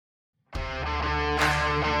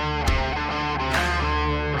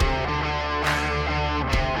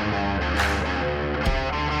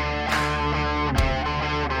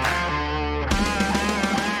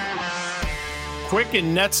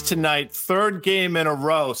Quicken Nets tonight, third game in a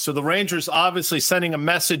row. So the Rangers obviously sending a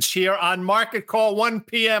message here on Market Call, 1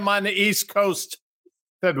 p.m. on the East Coast,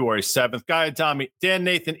 February 7th. Guy Adami, Dan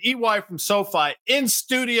Nathan, EY from SoFi in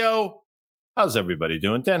studio. How's everybody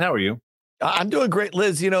doing? Dan, how are you? I'm doing great,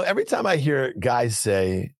 Liz. You know, every time I hear guys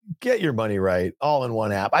say, get your money right, all in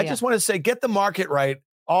one app, I just want to say, get the market right,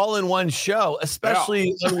 all in one show,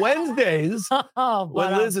 especially on Wednesdays.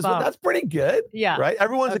 When Liz is, that's pretty good. Yeah. Right.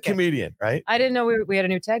 Everyone's a comedian, right? I didn't know we had a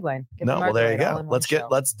new tagline. No, well, there you go.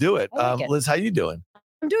 Let's do it. Liz, how you doing?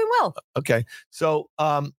 I'm doing well. Okay. So,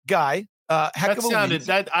 Guy, heck of a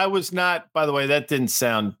week. I was not, by the way, that didn't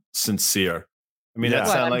sound sincere. I mean, that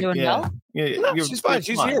sounded like, well? No, she's fine.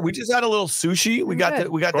 She's here. We just had a little sushi. We got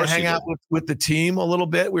to hang out with the team a little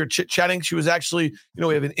bit. We were chit-chatting. She was actually,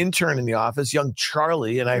 we have an intern in the office, young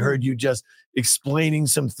Charlie, and I heard you just explaining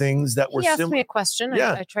some things that were He asked me a question.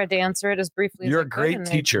 Yeah. I tried to answer it as briefly You're as a great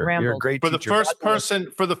teacher. You're a great teacher.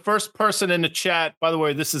 For the first person in the chat, by the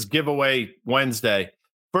way, this is giveaway Wednesday.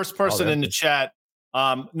 First person in the chat,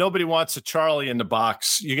 nobody wants a Charlie in the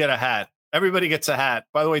box. You get a hat. Everybody gets a hat.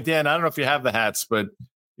 By the way, Dan, I don't know if you have the hats, but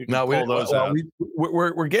you can pull those out.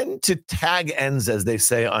 We're getting to tag ends, as they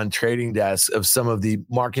say on trading desks, of some of the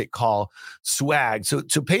market call swag. So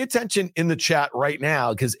pay attention in the chat right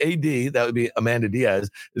now, because AD, that would be Amanda Diaz,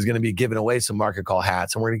 is going to be giving away some market call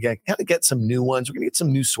hats, and we're going to get some new ones. We're going to get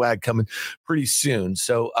some new swag coming pretty soon.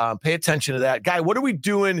 So pay attention to that. Guy, what are we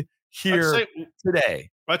doing here today?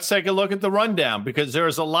 Let's take a look at the rundown, because there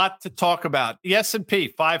is a lot to talk about. The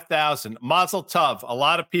S&P 5,000, Mazel Tov. A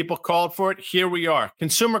lot of people called for it. Here we are.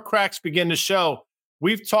 Consumer cracks begin to show.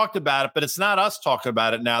 We've talked about it, but it's not us talking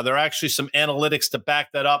about it now. There are actually some analytics to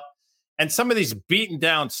back that up. And some of these beaten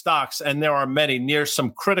down stocks, and there are many, near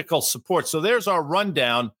some critical support. So there's our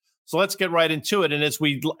rundown. So let's get right into it. And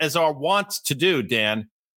as our wants to do, Dan,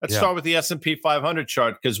 let's start with the S&P 500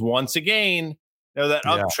 chart, because once again, that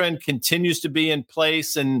uptrend continues to be in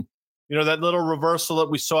place. And, that little reversal that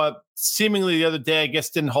we saw seemingly the other day, I guess,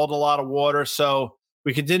 didn't hold a lot of water. So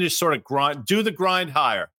we continue to sort of do the grind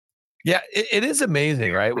higher. Yeah, it is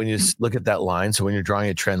amazing, right? When you look at that line. So when you're drawing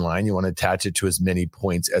a trend line, you want to attach it to as many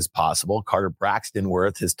points as possible. Carter Braxton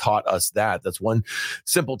Worth has taught us that. That's one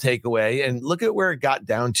simple takeaway. And look at where it got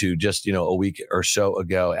down to just, a week or so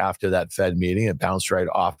ago after that Fed meeting. It bounced right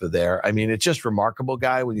off of there. I mean, it's just remarkable,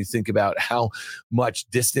 Guy, when you think about how much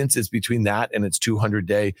distance is between that and its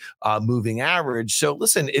 200-day moving average. So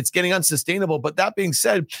listen, it's getting unsustainable. But that being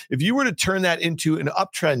said, if you were to turn that into an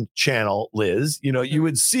uptrend channel, Liz, you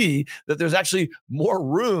would see that there's actually more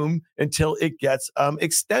room until it gets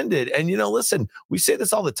extended. And, listen, we say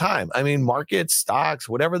this all the time. I mean, markets, stocks,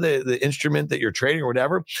 whatever the instrument that you're trading or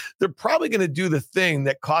whatever, they're probably going to do the thing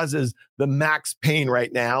that causes the max pain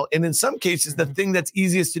right now. And in some cases, the thing that's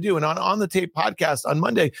easiest to do. And on the Tape podcast on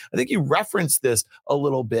Monday, I think you referenced this a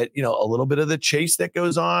little bit, a little bit of the chase that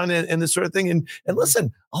goes on and this sort of thing. And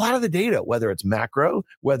listen, a lot of the data, whether it's macro,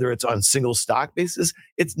 whether it's on single stock basis,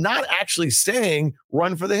 it's not actually saying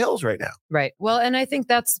run for the hills right now. Right. Well, and I think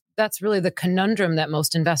that's really the conundrum that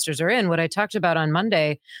most investors are in. What I talked about on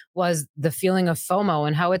Monday was the feeling of FOMO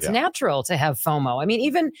and how it's natural to have FOMO. I mean,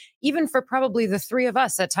 even for probably the three of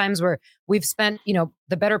us, at times where we've spent,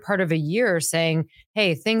 the better part of a year saying,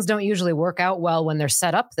 hey, things don't usually work out well when they're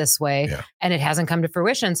set up this way, and it hasn't come to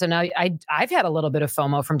fruition. So now I've had a little bit of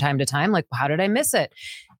FOMO from time to time, like, how did I miss it?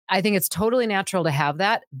 I think it's totally natural to have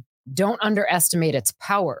that. Don't underestimate its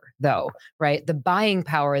power, though, right? The buying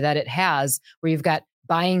power that it has, where you've got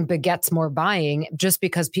buying begets more buying, just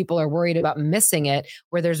because people are worried about missing it,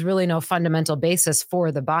 where there's really no fundamental basis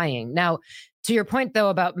for the buying. Now, to your point, though,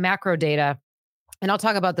 about macro data, and I'll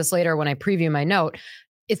talk about this later when I preview my note,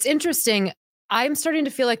 it's interesting. I'm starting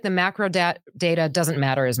to feel like the macro data doesn't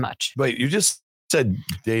matter as much. Wait, you just said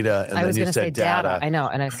data, and I was then you said data. I know.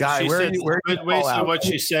 And I Guy, what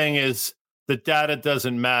she's saying is the data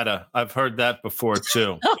doesn't matter. I've heard that before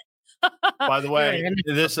too. By the way, I'm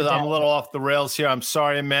a little off the rails here. I'm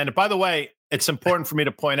sorry, Amanda. By the way, it's important for me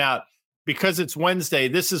to point out, because it's Wednesday,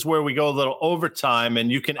 this is where we go a little overtime,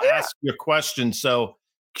 and you can ask your questions. So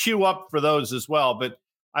queue up for those as well. But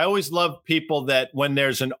I always love people that when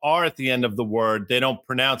there's an R at the end of the word, they don't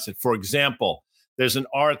pronounce it. For example, there's an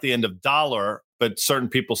R at the end of dollar, but certain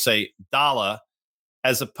people say dollar,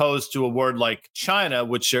 as opposed to a word like China,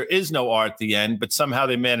 which there is no R at the end, but somehow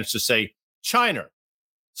they manage to say China.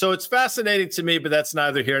 So it's fascinating to me, but that's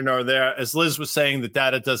neither here nor there. As Liz was saying, the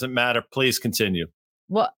data doesn't matter. Please continue.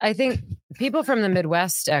 Well, I think people from the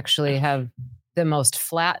Midwest actually have the most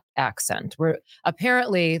flat accent. Where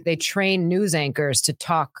apparently they train news anchors to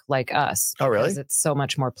talk like us. Oh, really? Because it's so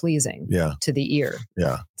much more pleasing to the ear.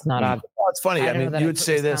 Yeah. It's not obvious. Well, it's funny. I mean, you would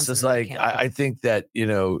say this is like, I think that,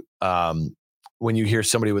 when you hear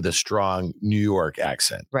somebody with a strong New York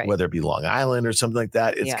accent, whether it be Long Island or something like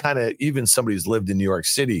that, it's kind of, even somebody who's lived in New York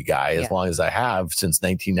City, Guy, as long as I have since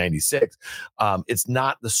 1996, it's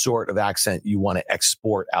not the sort of accent you want to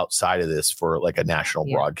export outside of this for like a national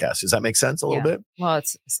broadcast. Does that make sense a little bit? Well,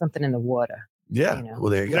 it's something in the water. Yeah. Well,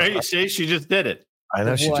 there you go. There you see, she just did it. I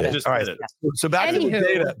know she did. All right. So back to the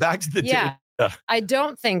data. Back to the data. I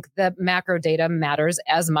don't think the macro data matters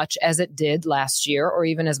as much as it did last year or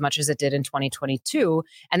even as much as it did in 2022.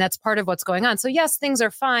 And that's part of what's going on. So yes, things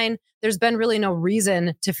are fine. There's been really no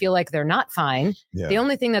reason to feel like they're not fine. Yeah. The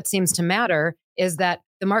only thing that seems to matter is that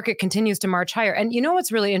the market continues to march higher. And you know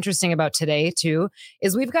what's really interesting about today too,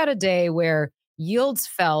 is we've got a day where yields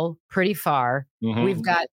fell pretty far. Mm-hmm. We've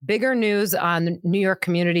got bigger news on New York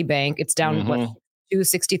Community Bank. It's down,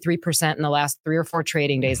 63% in the last 3 or 4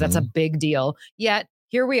 trading days. That's a big deal. Yet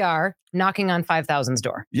here we are knocking on 5,000's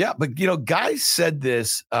door. Yeah. But, Guy said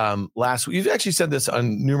this last week. You've actually said this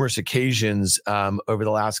on numerous occasions over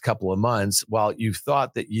the last couple of months. While you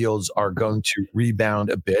thought that yields are going to rebound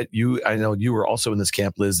a bit, I know you were also in this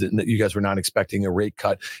camp, Liz, that you guys were not expecting a rate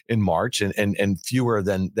cut in March and fewer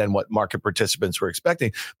than what market participants were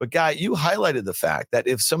expecting. But Guy, you highlighted the fact that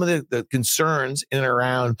if some of the concerns in and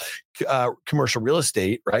around commercial real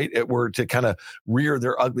estate, right, it were to kind of rear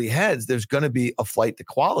their ugly heads, there's going to be a flight to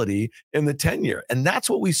quality in the 10-year. And that's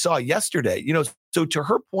what we saw yesterday. So to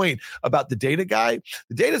her point about the data, Guy,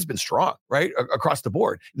 the data has been strong, right, across the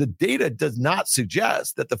board. The data does not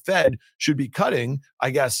suggest that the Fed should be cutting, I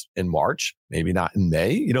guess, in March, maybe not in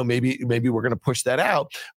May. Maybe we're going to push that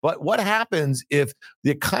out. But what happens if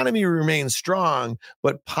the economy remains strong,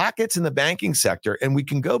 but pockets in the banking sector, and we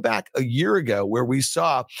can go back a year ago where we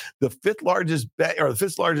saw the fifth largest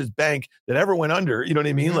bank that ever went under, you know what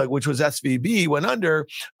I mean? Like, which was SVB, went under.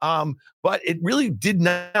 But it really did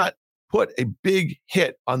not put a big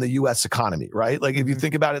hit on the U.S. economy, right? Like if you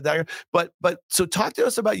think about it there, but so talk to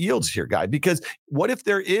us about yields here, Guy, because what if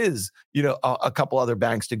there is, a couple other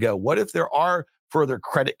banks to go? What if there are further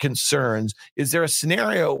credit concerns? Is there a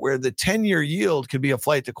scenario where the 10-year yield could be a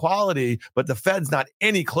flight to quality, but the Fed's not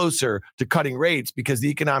any closer to cutting rates because the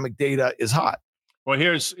economic data is hot? Well,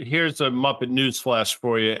 here's a Muppet news flash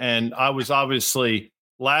for you. And I was obviously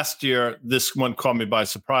last year, this one caught me by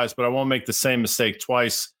surprise, but I won't make the same mistake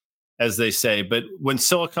twice, as they say. But when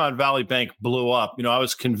Silicon Valley Bank blew up, I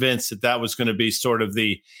was convinced that was going to be sort of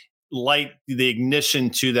the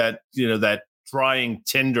ignition to that, that drying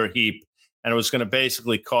tinder heap. And it was going to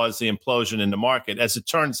basically cause the implosion in the market. As it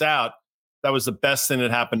turns out, that was the best thing that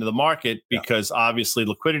happened to the market because obviously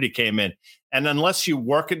liquidity came in. And unless you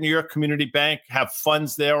work at New York Community Bank, have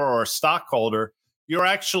funds there or a stockholder, you're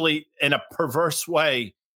actually in a perverse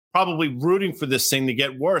way probably rooting for this thing to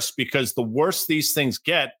get worse, because the worse these things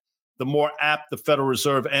get, the more apt the Federal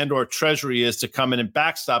Reserve and or Treasury is to come in and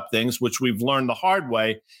backstop things, which we've learned the hard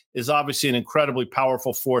way is obviously an incredibly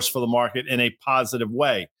powerful force for the market in a positive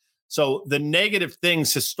way. So the negative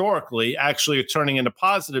things historically actually are turning into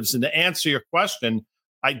positives. And to answer your question,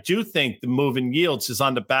 I do think the move in yields is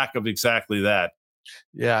on the back of exactly that.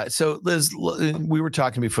 Yeah. So Liz, we were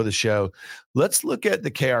talking before the show. Let's look at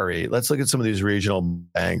the KRE. Let's look at some of these regional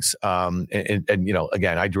banks. And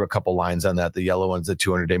again, I drew a couple lines on that. The yellow one's the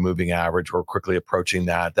 200-day moving average. We're quickly approaching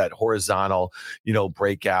that horizontal,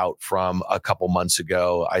 breakout from a couple months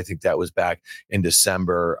ago. I think that was back in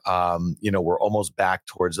December. We're almost back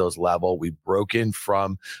towards those levels. We broke in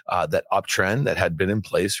from that uptrend that had been in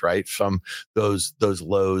place, right? From those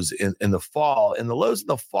lows in the fall. And the lows in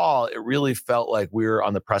the fall, it really felt like we were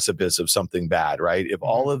on the precipice of something bad, right? If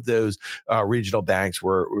all of those regional banks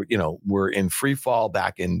were in free fall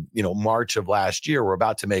back in, March of last year, we're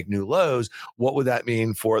about to make new lows. What would that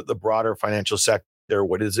mean for the broader financial sector?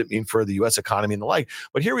 What does it mean for the U.S. economy and the like?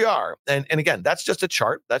 But here we are. And again, that's just a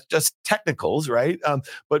chart. That's just technicals, right?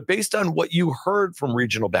 But based on what you heard from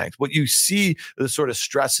regional banks, what you see, the sort of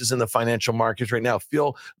stresses in the financial markets right now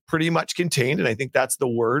feel pretty much contained. And I think that's the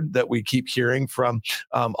word that we keep hearing from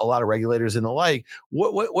a lot of regulators and the like.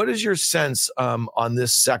 What is your sense on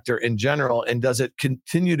this sector in general? And does it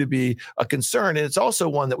continue to be a concern? And it's also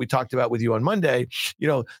one that we talked about with you on Monday,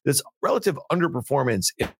 this relative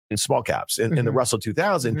underperformance in small caps in the Russell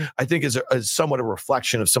 2000, I think is somewhat a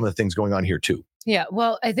reflection of some of the things going on here too. Yeah,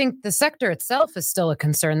 well, I think the sector itself is still a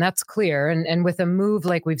concern. That's clear. And with a move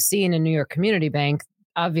like we've seen in New York Community Bank,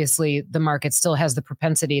 obviously the market still has the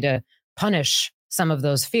propensity to punish some of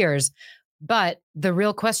those fears. But the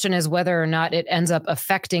real question is whether or not it ends up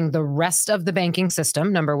affecting the rest of the banking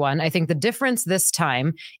system, number one. I think the difference this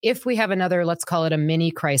time, if we have another, let's call it a mini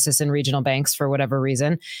crisis in regional banks for whatever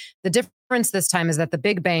reason, the difference this time is that the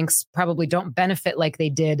big banks probably don't benefit like they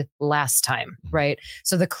did last time, right?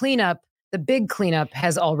 So the big cleanup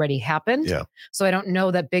has already happened. Yeah. So I don't know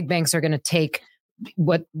that big banks are going to take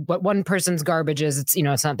what one person's garbage is. It's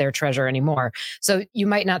not their treasure anymore. So you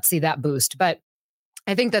might not see that boost, but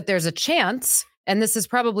I think that there's a chance, and this is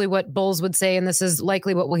probably what bulls would say, and this is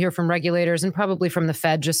likely what we'll hear from regulators and probably from the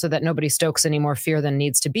Fed, just so that nobody stokes any more fear than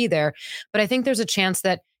needs to be there. But I think there's a chance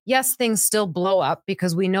that, yes, things still blow up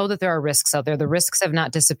because we know that there are risks out there. The risks have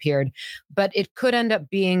not disappeared, but it could end up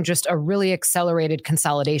being just a really accelerated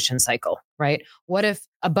consolidation cycle, right? What if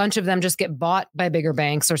a bunch of them just get bought by bigger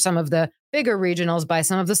banks, or some of the bigger regionals by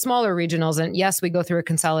some of the smaller regionals? And yes, we go through a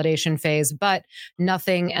consolidation phase, but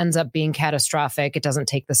nothing ends up being catastrophic. It doesn't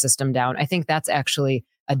take the system down. I think that's actually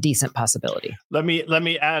a decent possibility. Let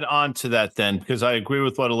me add on to that then, because I agree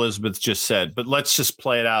with what Elizabeth just said, but let's just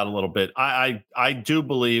play it out a little bit. I do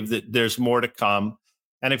believe that there's more to come.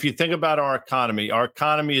 And if you think about our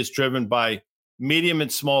economy is driven by medium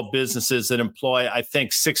and small businesses that employ, I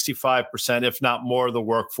think, 65%, if not more, of the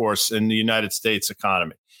workforce in the United States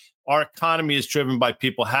economy. Our economy is driven by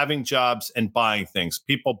people having jobs and buying things.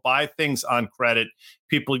 People buy things on credit.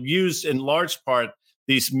 People use, in large part,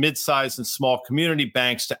 these mid-sized and small community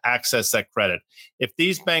banks to access that credit. If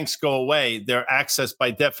these banks go away, their access by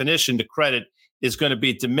definition to credit is going to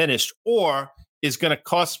be diminished, or is going to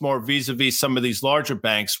cost more vis-a-vis some of these larger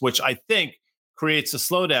banks, which I think creates a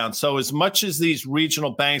slowdown. So as much as these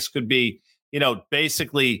regional banks could be,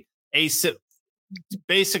 basically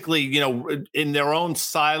in their own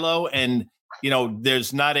silo, and,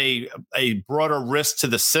 there's not a broader risk to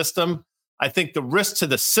the system, I think the risk to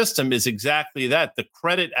the system is exactly that, the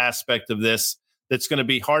credit aspect of this, that's going to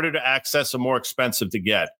be harder to access and more expensive to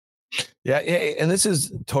get. Yeah, and this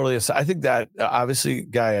is totally I think that obviously,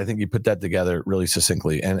 Guy, I think you put that together really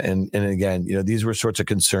succinctly. And again, these were sorts of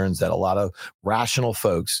concerns that a lot of rational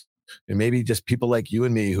folks, and maybe just people like you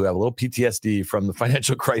and me who have a little PTSD from the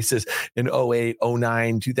financial crisis in 08,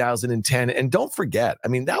 09, 2010. And don't forget, I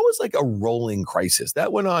mean, that was like a rolling crisis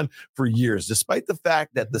that went on for years, despite the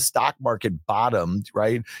fact that the stock market bottomed,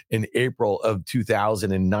 right, in April of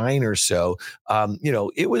 2009 or so.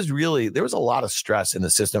 It was really, there was a lot of stress in the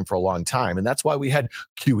system for a long time. And that's why we had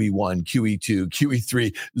QE1, QE2,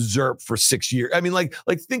 QE3, ZIRP for 6 years. I mean, like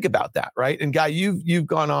think about that, right? And Guy, you've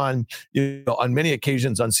gone on, on many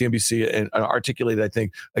occasions on CNBC and articulated, I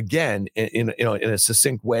think, again, in a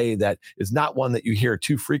succinct way that is not one that you hear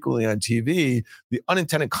too frequently on TV, the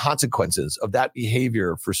unintended consequences of that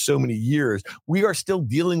behavior for so many years. We are still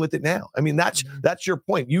dealing with it now. I mean, that's your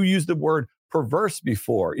point. You used the word perverse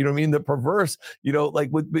before. You know what I mean? The perverse,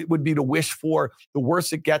 would be to wish for the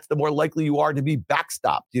worse it gets, the more likely you are to be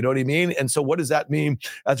backstopped. You know what I mean? And so what does that mean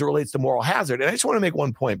as it relates to moral hazard? And I just want to make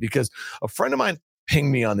one point, because a friend of mine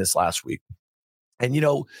pinged me on this last week. And,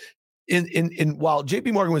 while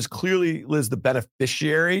JP Morgan was clearly, Liz, the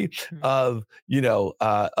beneficiary of,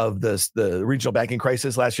 the regional banking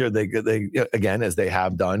crisis last year, they again, as they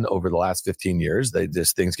have done over the last 15 years,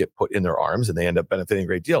 things get put in their arms and they end up benefiting a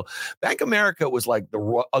great deal. Bank of America was like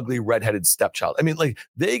the ugly redheaded stepchild. I mean, like,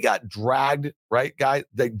 they got dragged, right, guys?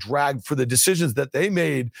 They dragged for the decisions that they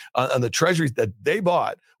made on the treasuries that they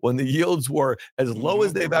bought when the yields were as low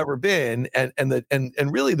as they've ever been,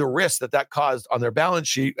 and really the risk that caused on their balance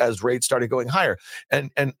sheet as rates started going higher. And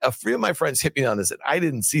a few of my friends hit me on this, and I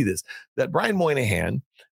didn't see this, that Brian Moynihan,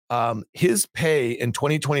 his pay in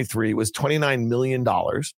 2023 was $29 million.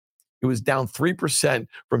 It was down 3%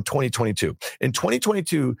 from 2022. In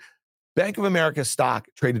 2022, Bank of America stock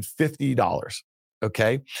traded $50.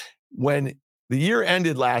 Okay. When the year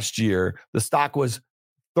ended last year, the stock was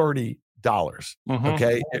 $30.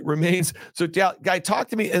 Okay. It remains. So, Guy, talk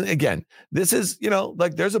to me. And again, this is,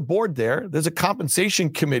 there's a board there, there's a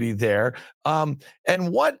compensation committee there. And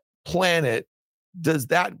what planet does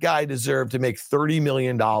that guy deserve to make $30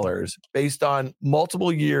 million based on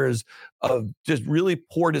multiple years of just really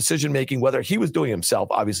poor decision making, whether he was doing himself?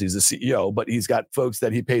 Obviously, he's the CEO, but he's got folks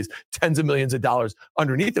that he pays tens of millions of dollars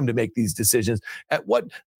underneath him to make these decisions. At what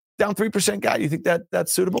down 3%, Guy? You think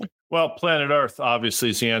that's suitable? Well, planet Earth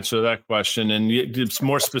obviously is the answer to that question. And it's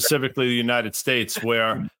more specifically the United States,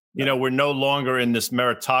 where, we're no longer in this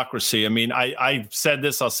meritocracy. I mean, I said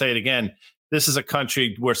this, I'll say it again. This is a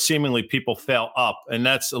country where seemingly people fail up, and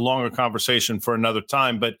that's a longer conversation for another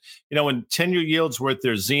time. But, when 10-year yields were at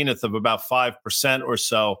their zenith of about 5% or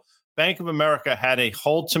so, Bank of America had a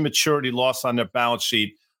hold to maturity loss on their balance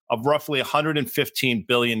sheet of roughly $115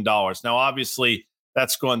 billion. Now, obviously,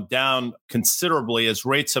 that's gone down considerably as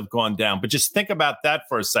rates have gone down. But just think about that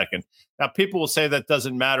for a second. Now, people will say that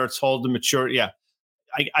doesn't matter. It's hold to maturity. Yeah,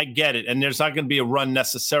 I get it. And there's not going to be a run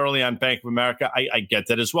necessarily on Bank of America. I get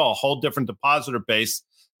that as well. A whole different depositor base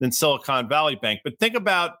than Silicon Valley Bank. But think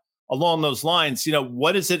about along those lines,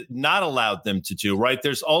 what is it not allowed them to do, right?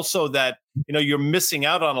 There's also that, you're missing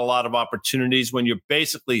out on a lot of opportunities when you're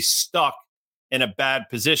basically stuck in a bad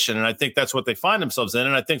position. And I think that's what they find themselves in.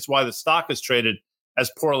 And I think it's why the stock is traded as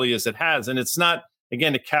poorly as it has. And it's not,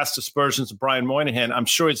 again, to cast aspersions of Brian Moynihan. I'm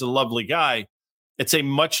sure he's a lovely guy. It's a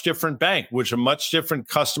much different bank, which a much different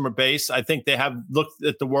customer base. I think they have looked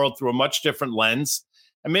at the world through a much different lens.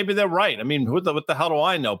 And maybe they're right. I mean, what the hell do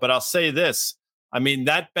I know? But I'll say this. I mean,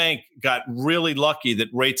 that bank got really lucky that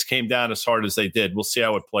rates came down as hard as they did. We'll see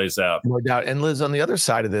how it plays out. No doubt. And Liz, on the other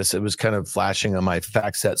side of this, it was kind of flashing on my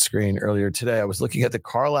FactSet screen earlier today. I was looking at the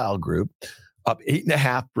Carlyle Group, up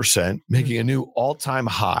 8.5%, making a new all-time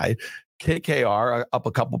high. KKR up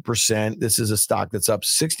a couple percent. This is a stock that's up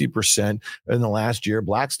 60% in the last year.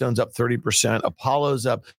 Blackstone's up 30%. Apollo's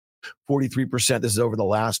up 43%. This is over the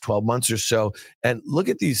last 12 months or so. And look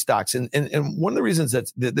at these stocks. And one of the reasons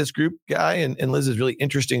that this group guy and Liz is really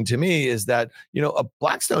interesting to me is that,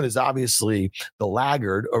 Blackstone is obviously the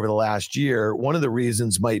laggard over the last year. One of the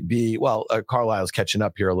reasons might be, Carlyle's catching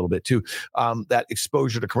up here a little bit too, that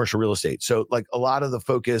exposure to commercial real estate. So like a lot of the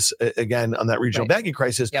focus, again, on that regional banking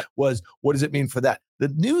crisis was, what does it mean for that? The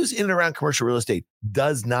news in and around commercial real estate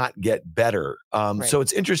does not get better. So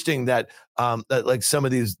it's interesting that like some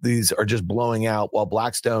of these are just blowing out while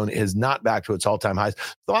Blackstone is not back to its all-time highs.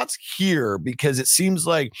 Thoughts here, because it seems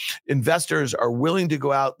like investors are willing to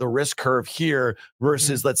go out the risk curve here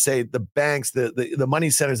versus, let's say, the banks, the money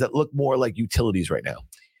centers that look more like utilities right now.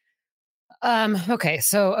 Okay,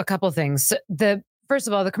 so a couple things. First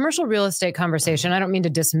of all, the commercial real estate conversation, I don't mean to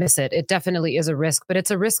dismiss it. It definitely is a risk, but it's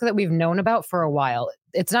a risk that we've known about for a while.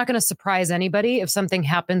 It's not going to surprise anybody if something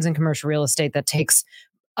happens in commercial real estate that takes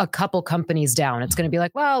a couple companies down. It's going to be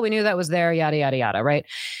like, well, we knew that was there, yada, yada, yada, right?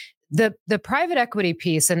 The private equity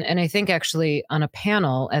piece, and I think actually on a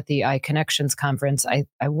panel at the iConnections conference, I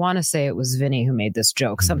want to say it was Vinny who made this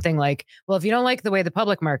joke, something like, well, if you don't like the way the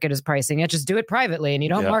public market is pricing it, just do it privately and you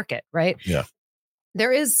don't market, right? Yeah.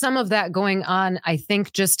 There is some of that going on, I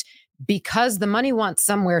think, just because the money wants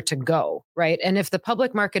somewhere to go, right? And if the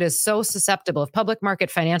public market is so susceptible, if public market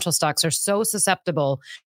financial stocks are so susceptible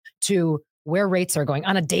to where rates are going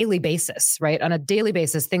on a daily basis, right? On a daily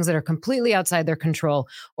basis, things that are completely outside their control,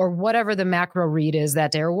 or whatever the macro read is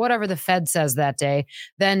that day, or whatever the Fed says that day,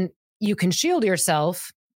 then you can shield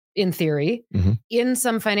yourself, in theory, in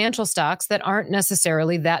some financial stocks that aren't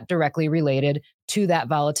necessarily that directly related to that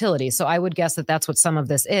volatility. So I would guess that that's what some of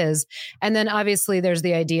this is. And then obviously there's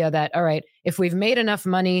the idea that, all right, if we've made enough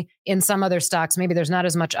money in some other stocks, maybe there's not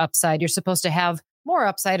as much upside. You're supposed to have more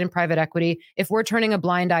upside in private equity. If we're turning a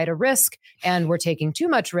blind eye to risk and we're taking too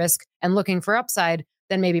much risk and looking for upside,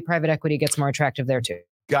 then maybe private equity gets more attractive there too.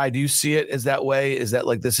 Guy, do you see it as that way? Is that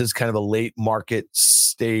like this is kind of a late market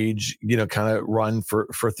stage, kind of run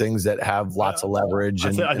for things that have lots of leverage?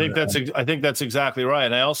 I think that's exactly right.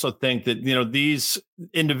 And I also think that, these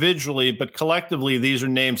individually, but collectively, these are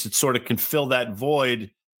names that sort of can fill that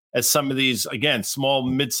void as some of these, again, small,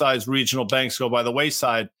 mid-sized regional banks go by the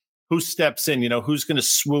wayside. Who steps in? Who's going to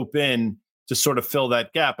swoop in to sort of fill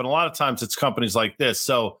that gap? And a lot of times it's companies like this.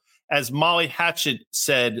 So as Molly Hatchet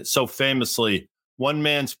said so famously, one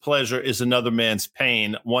man's pleasure is another man's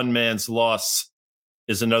pain. One man's loss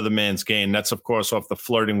is another man's gain. That's, of course, off the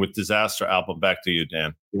Flirting with Disaster album. Back to you,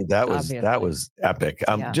 Dan. That was epic.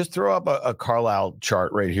 Just throw up a Carlyle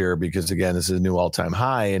chart right here, because, again, this is a new all-time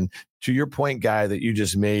high. And to your point, Guy, that you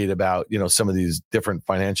just made about, some of these different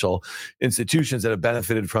financial institutions that have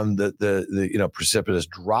benefited from the precipitous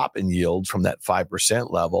drop in yields from that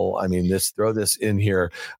 5% level. I mean, throw this in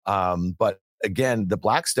here. But again, the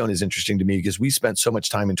Blackstone is interesting to me because we spent so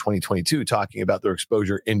much time in 2022 talking about their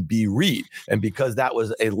exposure in BREIT. And because that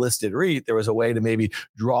was a listed REIT, there was a way to maybe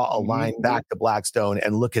draw a line back to Blackstone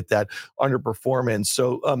and look at that underperformance.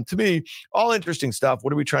 So to me, all interesting stuff.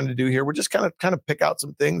 What are we trying to do here? We're just kind of pick out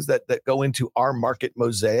some things that go into our market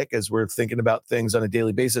mosaic as we're thinking about things on a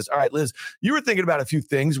daily basis. All right, Liz, you were thinking about a few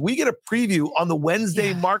things. We get a preview on the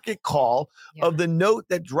Wednesday market call of the note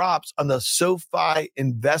that drops on the SoFi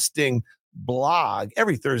Investing blog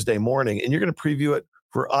every Thursday morning, and you're going to preview it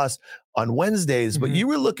for us on Wednesdays. But you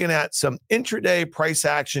were looking at some intraday price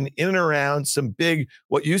action in and around some big,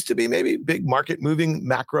 what used to be maybe big market moving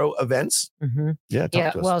macro events.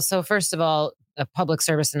 Yeah. Well, so first of all, a public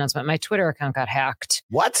service announcement. My Twitter account got hacked.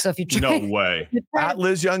 What? So if you no way. At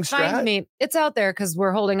Liz Young find me, it's out there because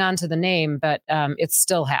we're holding on to the name, but it's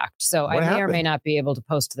still hacked. So I may or may not be able to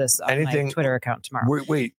post this on my Twitter account tomorrow.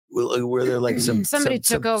 Wait, were there like somebody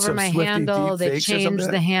took over my handle? They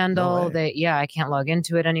changed the handle. I can't log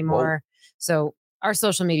into it anymore. So our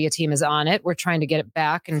social media team is on it. We're trying to get it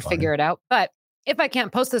back and figure it out. But if I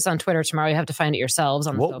can't post this on Twitter tomorrow, you have to find it yourselves.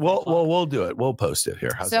 We'll do it. We'll post it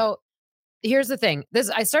here. Here's the thing.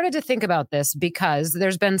 I started to think about this because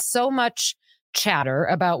there's been so much chatter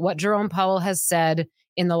about what Jerome Powell has said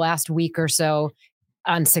in the last week or so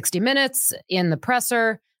on 60 Minutes, in the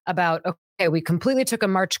presser, about, okay, we completely took a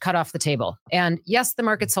March cut off the table. And yes, the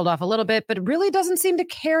market sold off a little bit, but it really doesn't seem to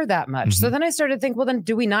care that much. Mm-hmm. So then I started to think, well, then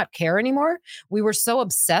do we not care anymore? We were so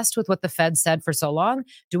obsessed with what the Fed said for so long.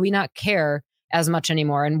 Do we not care as much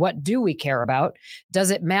anymore? And what do we care about? Does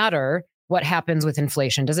it matter what happens with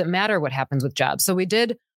inflation? Does it matter what happens with jobs? So we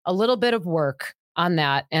did a little bit of work on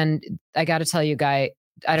that. And I got to tell you, Guy,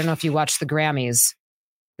 I don't know if you watched the Grammys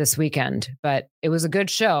this weekend, but it was a good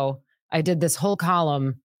show. I did this whole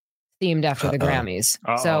column themed after the Grammys.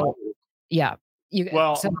 So yeah.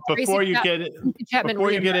 Before you get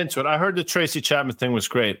into it, I heard the Tracy Chapman thing was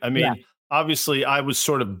great. I mean, obviously I was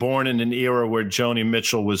sort of born in an era where Joni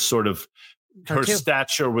Mitchell was sort of, her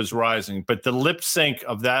stature was rising, but the lip sync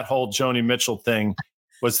of that whole Joni Mitchell thing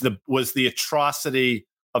was the atrocity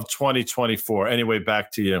of 2024. Anyway,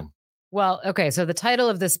 back to you. Well, okay. So the title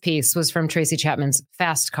of this piece was from Tracy Chapman's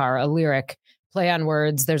Fast Car, a lyric, play on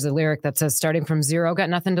words. There's a lyric that says, starting from zero, got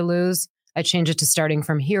nothing to lose. I changed it to starting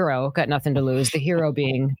from hero, got nothing to lose. The hero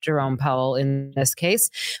being Jerome Powell in this case.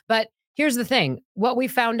 But here's the thing. What we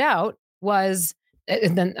found out was,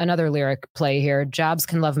 and then another lyric play here, jobs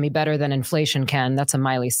can love me better than inflation can. That's a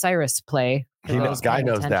Miley Cyrus play. Guy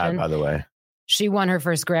knows that, by the way. She won her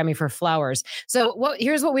first Grammy for Flowers. So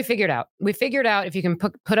here's what we figured out. We figured out, if you can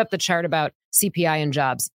put up the chart about CPI and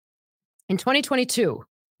jobs. In 2022,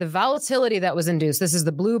 the volatility that was induced, this is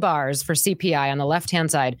the blue bars for CPI on the left-hand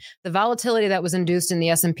side, the volatility that was induced in the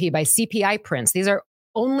S&P by CPI prints. These are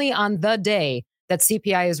only on the day that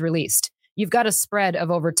CPI is released. You've got a spread of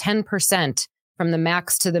over 10% from the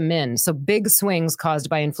max to the min. So big swings caused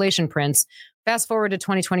by inflation prints. Fast forward to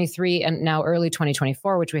 2023 and now early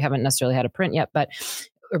 2024, which we haven't necessarily had a print yet, but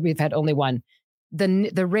we've had only one.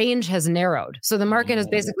 The range has narrowed. So the market has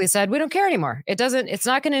basically said, we don't care anymore. It's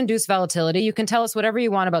not going to induce volatility. You can tell us whatever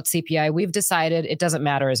you want about CPI. We've decided it doesn't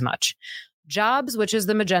matter as much. Jobs, which is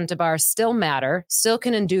the magenta bar, still matter, still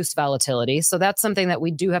can induce volatility. So that's something that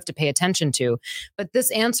we do have to pay attention to. But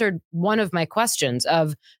this answered one of my questions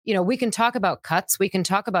of, we can talk about cuts, we can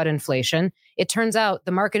talk about inflation. It turns out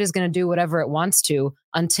the market is going to do whatever it wants to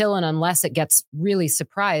until and unless it gets really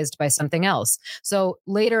surprised by something else. So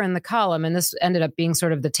later in the column, and this ended up being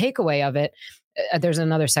sort of the takeaway of it, there's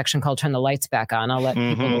another section called Turn the Lights Back On. I'll let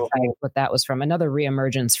people decide what that was from, another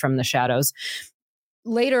reemergence from the shadows.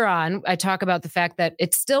 Later on, I talk about the fact that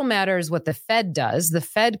it still matters what the Fed does. The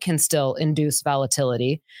Fed can still induce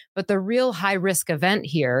volatility, but the real high risk event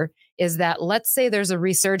here is that, let's say there's a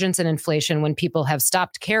resurgence in inflation when people have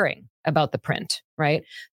stopped caring about the print, right?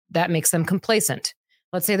 That makes them complacent.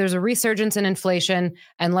 Let's say there's a resurgence in inflation,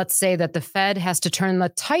 and let's say that the Fed has to turn the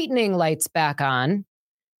tightening lights back on,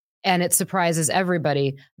 and it surprises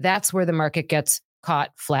everybody. That's where the market gets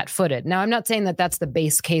caught flat-footed. Now, I'm not saying that that's the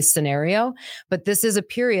base case scenario, but this is a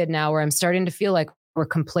period now where I'm starting to feel like we're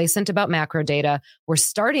complacent about macro data. We're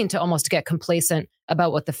starting to almost get complacent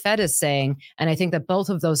about what the Fed is saying. And I think that both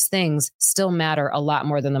of those things still matter a lot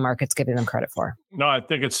more than the market's giving them credit for. No, I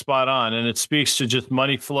think it's spot on. And it speaks to just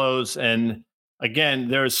money flows. And again,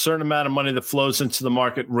 there's a certain amount of money that flows into the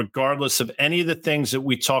market, regardless of any of the things that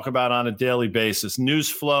we talk about on a daily basis. News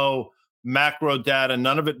flow, macro data,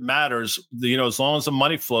 none of it matters. As long as the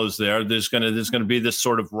money flows there's going to be this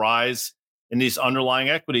sort of rise in these underlying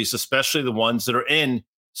equities, especially the ones that are in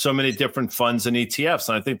so many different funds and ETFs.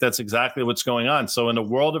 And I think that's exactly what's going on. So in the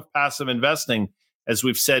world of passive investing, as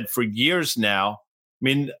we've said for years now, I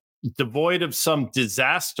mean, devoid of some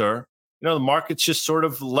disaster, the markets just sort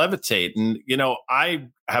of levitate. And,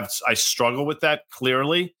 I struggle with that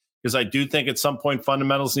clearly, because I do think at some point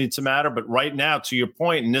fundamentals need to matter. But right now, to your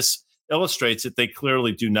point, and this illustrates it, they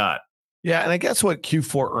clearly do not. Yeah. And I guess what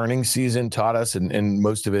Q4 earnings season taught us, and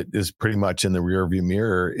most of it is pretty much in the rearview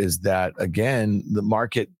mirror, is that, again, the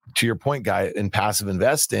market, to your point, Guy, in passive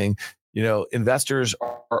investing, investors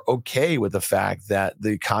are okay with the fact that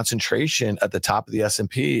the concentration at the top of the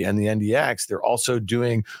S&P and the NDX, they're also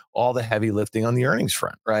doing all the heavy lifting on the earnings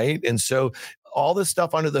front, right? And so all this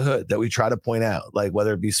stuff under the hood that we try to point out, like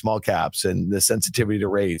whether it be small caps and the sensitivity to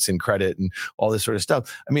rates and credit and all this sort of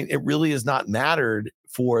stuff. I mean, it really has not mattered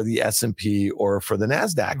for the S&P or for the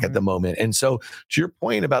NASDAQ at the moment. And so to your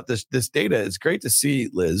point about this data, it's great to see,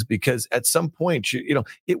 Liz, because at some point, you know,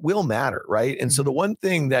 it will matter, right? And so the one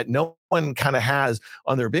thing that no one kind of has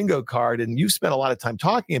on their bingo card, and you've spent a lot of time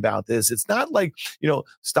talking about this, it's not like, you know,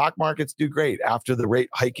 stock markets do great after the rate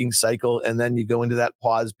hiking cycle, and then you go into that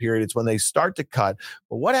pause period. It's when they start to cut.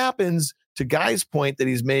 But what happens, to Guy's point that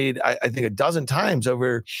he's made, I think, a dozen times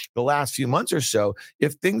over the last few months or so,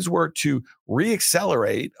 if things were to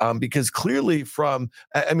reaccelerate, because clearly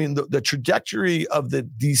the trajectory of the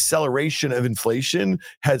deceleration of inflation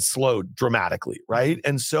has slowed dramatically, right?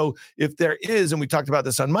 And so if there is, and we talked about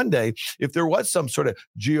this on Monday, if there was some sort of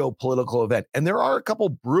geopolitical event, and there are a couple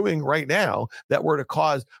brewing right now that were to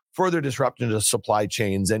cause further disruption to supply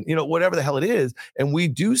chains and, you know, whatever the hell it is. And we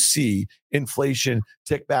do see inflation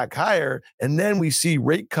tick back higher. And then we see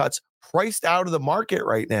rate cuts priced out of the market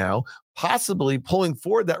right now, possibly pulling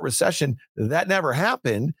forward that recession that never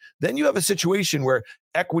happened. Then you have a situation where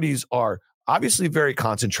equities are obviously very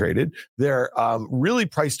concentrated. They're really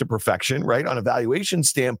priced to perfection, right, on a valuation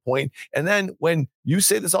standpoint. And then when you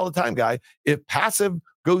say this all the time, Guy, if passive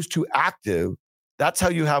goes to active, that's how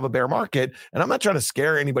you have a bear market. And I'm not trying to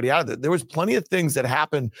scare anybody out of it. There was plenty of things that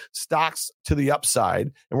happened, stocks to the upside.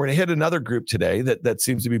 And we're going to hit another group today that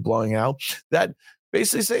seems to be blowing out, that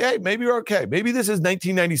basically say, hey, maybe we're okay. Maybe this is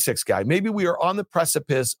 1996, Guy. Maybe we are on the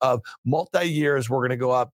precipice of multi-years. We're going to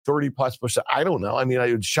go up 30+%. I don't know. I mean,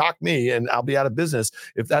 it would shock me, and I'll be out of business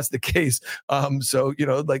if that's the case. So, you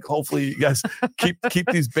know, like, hopefully you guys keep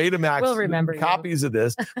these Betamax we'll remember copies of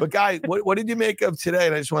this. But Guy, what did you make of today?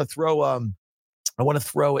 And I just want to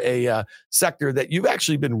throw a sector that you've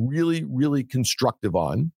actually been really, really constructive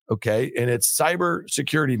on, okay? And it's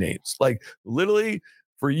cybersecurity names. Like, literally,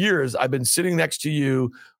 for years, I've been sitting next to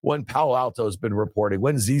you when Palo Alto has been reporting,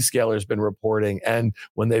 when Zscaler has been reporting, and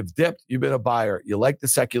when they've dipped, you've been a buyer. You like the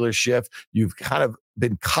secular shift. You've kind of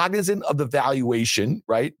been cognizant of the valuation,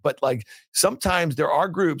 right? But like, sometimes there are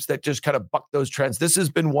groups that just kind of buck those trends. This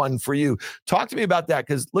has been one for you. Talk to me about that,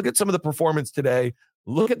 because look at some of the performance today.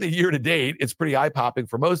 Look at the year to date. It's pretty eye-popping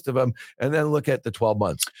for most of them. And then look at the 12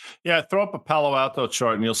 months. Yeah, throw up a Palo Alto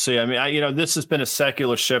chart and you'll see. I mean, this has been a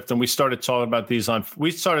secular shift, and we started talking about these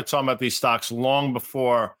stocks long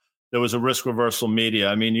before there was a risk reversal media.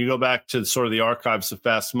 I mean, you go back to sort of the archives of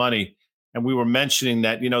Fast Money, and we were mentioning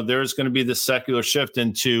that, you know, there's going to be this secular shift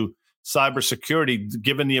into cybersecurity,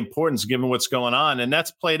 given the importance, given what's going on. And that's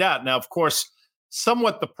played out. Now, of course,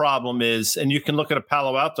 somewhat the problem is, and you can look at a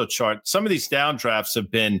Palo Alto chart, some of these downdrafts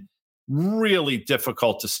have been really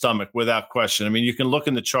difficult to stomach without question. I mean, you can look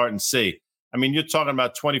in the chart and see. I mean, you're talking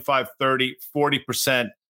about 25, 30, 40%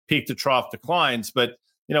 peak to trough declines, but,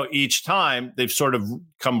 you know, each time they've sort of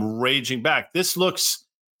come raging back. This looks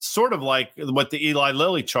sort of like what the Eli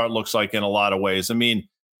Lilly chart looks like in a lot of ways. I mean,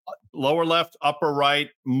 lower left, upper right,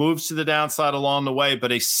 moves to the downside along the way,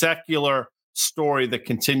 but a secular story that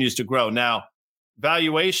continues to grow. Now,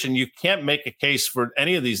 valuation, you can't make a case for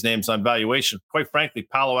any of these names on valuation. Quite frankly,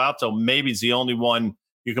 Palo Alto maybe is the only one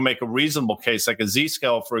you can make a reasonable case, like a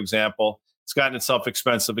Zscaler, for example. It's gotten itself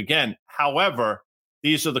expensive again. However,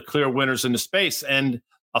 these are the clear winners in the space. And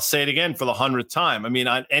I'll say it again for the 100th time. I mean,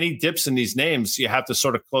 on any dips in these names, you have to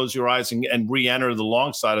sort of close your eyes and re-enter the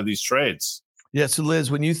long side of these trades. Yeah. So Liz,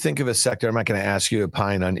 when you think of a sector, I'm not going to ask you to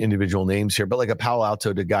opine on individual names here, but like a Palo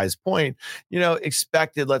Alto, to Guy's point, you know,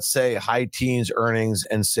 expected, let's say, high teens earnings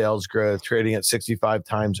and sales growth, trading at 65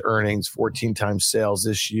 times earnings, 14 times sales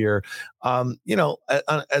this year, you know,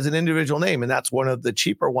 as an individual name. And that's one of the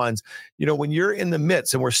cheaper ones. You know, when you're in the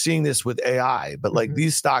midst, and we're seeing this with AI, but like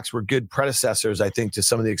these stocks were good predecessors, I think, to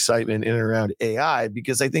some of the excitement in and around AI,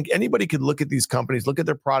 because I think anybody could look at these companies, look at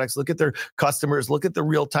their products, look at their customers, look at the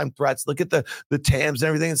real-time threats, look at the TAMs and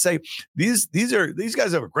everything, and say, these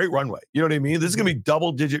guys have a great runway. You know what I mean? This is going to be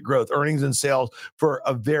double-digit growth, earnings and sales for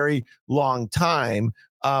a very long time.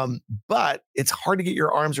 But it's hard to get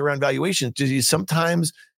your arms around valuations. You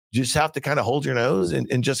sometimes just have to kind of hold your nose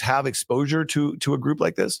and just have exposure to a group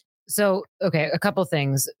like this? So, okay, a couple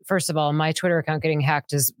things. First of all, my Twitter account getting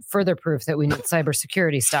hacked is further proof that we need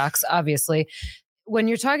cybersecurity stocks, obviously. When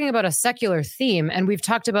you're talking about a secular theme, and we've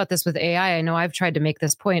talked about this with AI, I know I've tried to make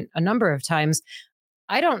this point a number of times.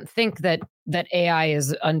 I don't think that AI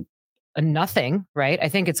is a nothing, right? I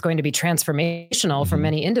think it's going to be transformational for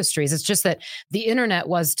many industries. It's just that the internet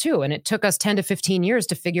was too, and it took us 10 to 15 years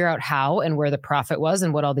to figure out how and where the profit was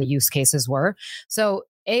and what all the use cases were. So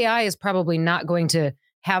AI is probably not going to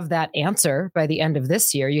have that answer by the end of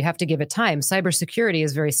this year. You have to give it time. Cybersecurity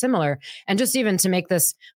is very similar. And just even to make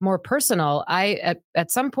this more personal,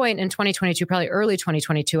 at some point in 2022, probably early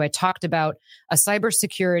 2022, I talked about a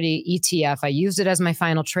cybersecurity ETF. I used it as my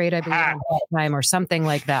final trade, I believe, at that time or something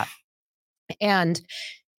like that. And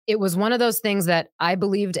it was one of those things that I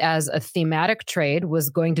believed as a thematic trade was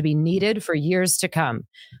going to be needed for years to come.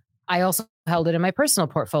 I also held it in my personal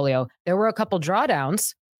portfolio. There were a couple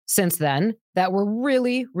drawdowns since then that were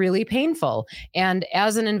really, really painful. And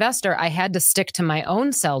as an investor, I had to stick to my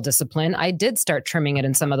own sell discipline. I did start trimming it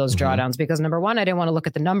in some of those drawdowns because number one, I didn't want to look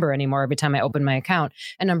at the number anymore every time I opened my account.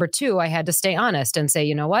 And number two, I had to stay honest and say,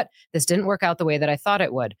 you know what, this didn't work out the way that I thought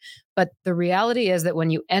it would. But the reality is that when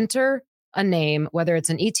you enter a name, whether it's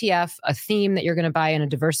an ETF, a theme that you're going to buy in a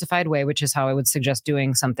diversified way, which is how I would suggest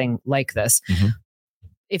doing something like this.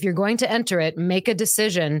 If you're going to enter it, make a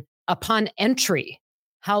decision upon entry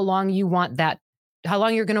how long you want that, how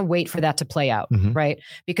long you're going to wait for that to play out, right?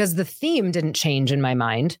 Because the theme didn't change in my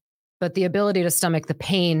mind, but the ability to stomach the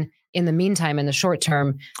pain in the meantime, in the short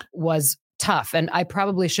term, was tough. And I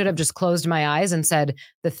probably should have just closed my eyes and said,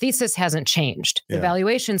 the thesis hasn't changed. The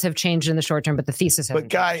valuations have changed in the short term, but the thesis hasn't. But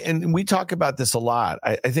Guy, and we talk about this a lot.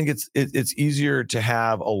 I think it's easier to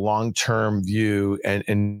have a long-term view and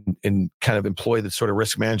kind of employ the sort of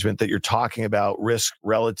risk management that you're talking about, risk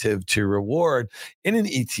relative to reward in an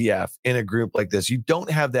ETF, in a group like this. You don't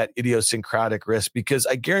have that idiosyncratic risk because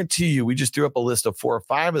I guarantee you, we just threw up a list of 4 or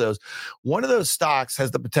 5 of those. One of those stocks has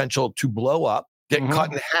the potential to blow up, get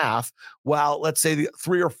cut in half, while let's say the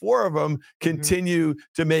 3 or 4 of them continue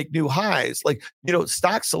to make new highs. Like,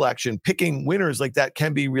 stock selection, picking winners like that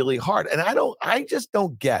can be really hard. And I just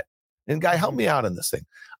don't get, and Guy, help me out on this thing.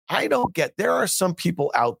 I don't get, there are some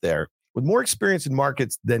people out there with more experience in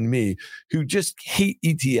markets than me who just hate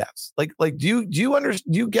ETFs. Like, do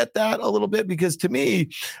you get that a little bit? Because to me,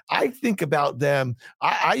 I think about them.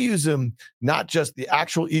 I use them, not just the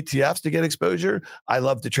actual ETFs to get exposure. I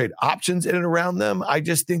love to trade options in and around them. I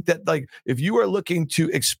just think that, like, if you are looking to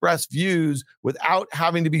express views without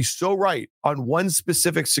having to be so right on one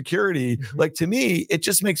specific security, like, to me, it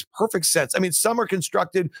just makes perfect sense. I mean, some are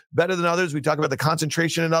constructed better than others. We talk about the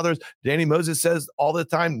concentration in others. Danny Moses says all the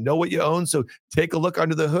time, know what you own. So take a look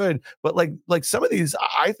under the hood. But like some of these,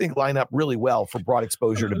 I think, line up really well for broad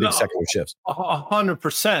exposure to big secular shifts.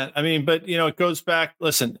 100%. I mean, but it goes back.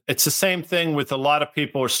 Listen, it's the same thing with a lot of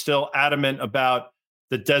people are still adamant about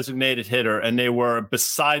the designated hitter, and they were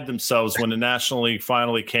beside themselves when the National League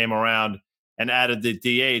finally came around and added the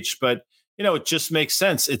DH. But it just makes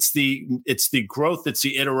sense. It's the growth. It's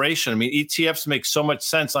the iteration. I mean, ETFs make so much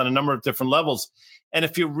sense on a number of different levels. And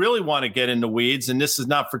if you really want to get into weeds, and this is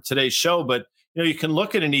not for today's show, but you can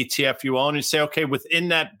look at an ETF you own and say, okay, within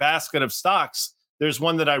that basket of stocks, there's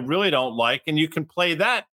one that I really don't like, and you can play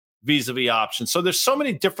that vis-a-vis options. So there's so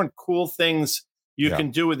many different cool things you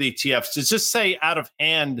can do with ETFs. To just say out of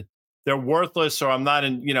hand they're worthless, or I'm not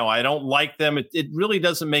in, I don't like them, it really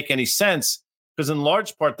doesn't make any sense, because in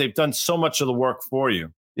large part they've done so much of the work for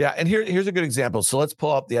you. Yeah. And here's a good example. So let's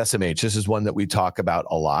pull up the SMH. This is one that we talk about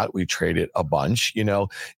a lot. We trade it a bunch.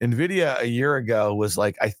 NVIDIA a year ago was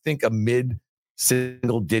like, I think, a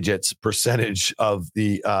mid-single digits percentage of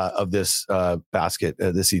the of this basket,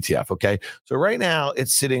 this ETF. Okay. So right now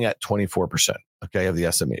it's sitting at 24%. Okay, of the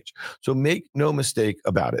SMH. So make no mistake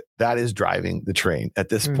about it. That is driving the train at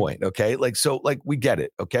this point. Okay. We get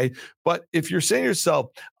it. Okay. But if you're saying to yourself,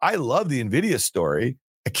 I love the NVIDIA story,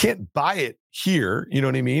 I can't buy it here. You know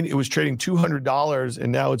what I mean? It was trading $200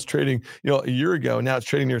 and now it's trading, a year ago, now it's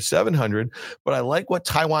trading near 700. But I like what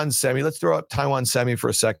Taiwan Semi, let's throw up Taiwan Semi for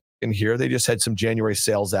a second here. They just had some January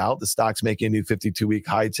sales out. The stock's making a new 52-week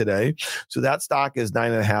high today. So that stock is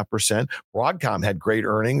 9.5%. Broadcom had great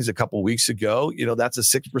earnings a couple of weeks ago. That's a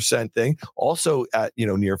 6% thing. Also at,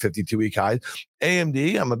 near 52-week highs.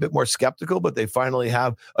 AMD, I'm a bit more skeptical, but they finally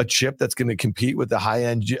have a chip that's going to compete with the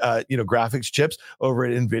high-end, graphics chips over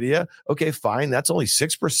at NVIDIA. Okay, fine. That's only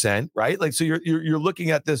 6%, right? So you're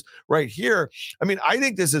looking at this right here. I mean, I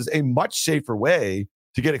think this is a much safer way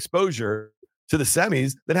to get exposure to the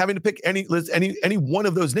semis than having to pick any one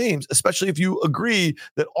of those names, especially if you agree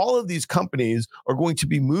that all of these companies are going to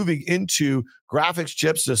be moving into graphics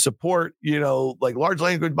chips to support, large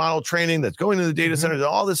language model training that's going to the data centers and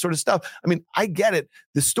all this sort of stuff. I mean, I get it.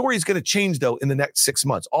 The story is going to change, though, in the next 6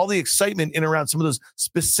 months. All the excitement in around some of those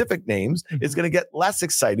specific names is going to get less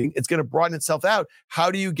exciting. It's going to broaden itself out. How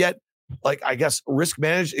do you get, risk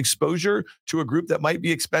managed exposure to a group that might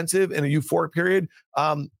be expensive in a euphoric period?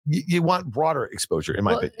 You want broader exposure, in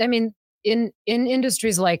my opinion. I mean, in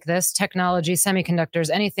industries like this, technology, semiconductors,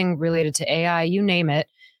 anything related to AI, you name it,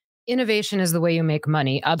 innovation is the way you make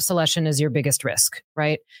money. Obsolescence is your biggest risk,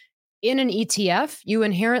 right? In an ETF, you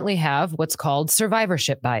inherently have what's called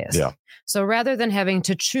survivorship bias. Yeah. So rather than having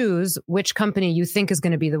to choose which company you think is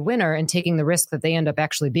going to be the winner and taking the risk that they end up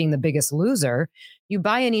actually being the biggest loser, you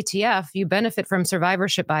buy an ETF, you benefit from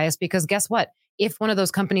survivorship bias because guess what? If one of those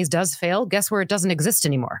companies does fail, guess where it doesn't exist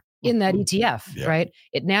anymore? In that ETF, right?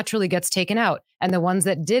 It naturally gets taken out. And the ones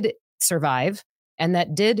that did survive and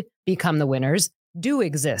that did become the winners do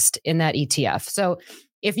exist in that ETF. So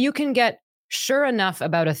if you can get sure enough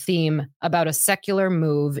about a theme, about a secular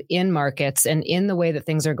move in markets and in the way that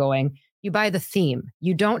things are going, you buy the theme.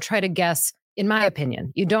 You don't try to guess, in my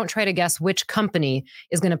opinion, you don't try to guess which company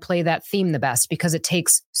is going to play that theme the best because it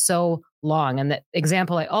takes so long. And the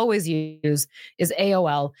example I always use is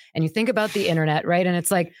AOL. And you think about the internet, right? And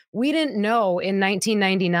it's like, we didn't know in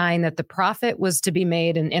 1999 that the profit was to be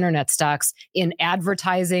made in internet stocks, in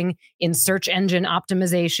advertising, in search engine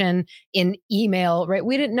optimization, in email, right?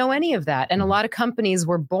 We didn't know any of that. And a lot of companies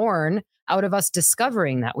were born out of us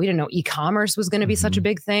discovering that. We didn't know e-commerce was going to be such a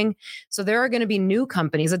big thing. So there are going to be new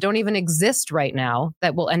companies that don't even exist right now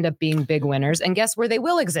that will end up being big winners. And guess where they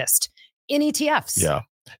will exist? In ETFs. Yeah.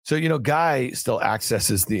 So, Guy still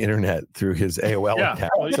accesses the internet through his AOL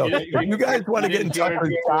account. So if you guys want to get in touch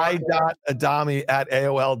with Guy.Adami at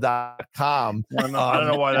AOL.com. I don't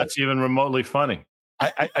know why that's even remotely funny.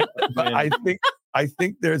 I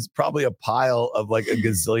think there's probably a pile of like a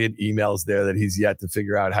gazillion emails there that he's yet to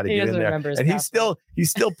figure out how to get in there. And he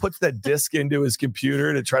still puts that disk into his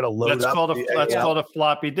computer to try to load that's up. That's called a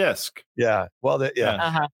floppy disk. Yeah. Well, which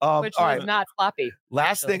is not floppy.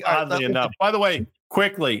 Last thing, oddly enough. By the way,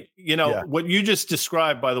 quickly, what you just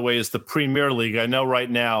described, by the way, is the Premier League. I know right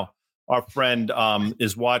now our friend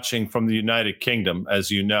is watching from the United Kingdom, as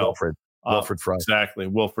you know. Wilfred Frost. Exactly,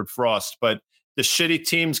 Wilfred Frost. But the shitty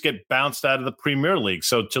teams get bounced out of the Premier League.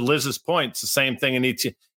 So to Liz's point, it's the same thing in ET.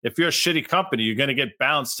 If you're a shitty company, you're going to get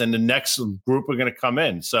bounced and the next group are going to come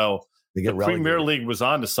in. So the Premier League was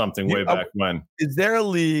onto something way back when. Is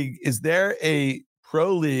there a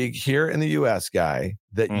pro league here in the US, Guy,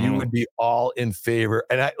 that you would be all in favor?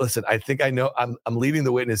 And I think I know I'm leading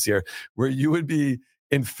the witness here, where you would be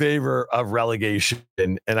in favor of relegation.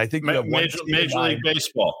 And I think you have Major League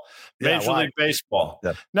Baseball. Major League Baseball.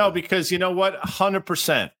 Yeah. No, because you know what?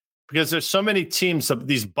 100%. Because there's so many teams of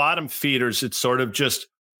these bottom feeders that sort of just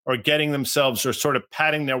are getting themselves or sort of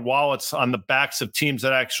patting their wallets on the backs of teams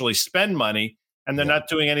that actually spend money, and they're not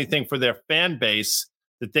doing anything for their fan base,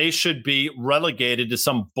 that they should be relegated to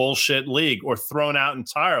some bullshit league or thrown out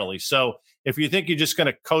entirely. So if you think you're just going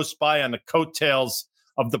to coast by on the coattails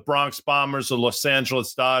of the Bronx Bombers, the Los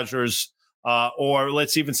Angeles Dodgers, or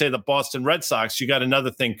let's even say the Boston Red Sox, you got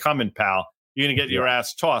another thing coming, pal. You're going to get your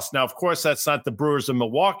ass tossed. Now, of course, that's not the Brewers of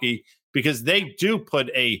Milwaukee, because they do put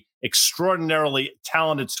a extraordinarily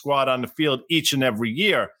talented squad on the field each and every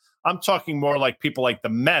year. I'm talking more like people like the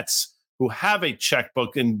Mets, who have a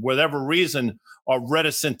checkbook and whatever reason are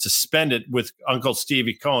reticent to spend it with Uncle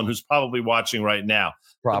Stevie Cohen, who's probably watching right now.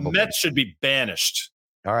 The Mets should be banished.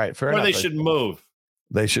 All right, fair enough. Or they should move.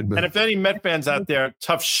 They should move. And if any Met fans out there,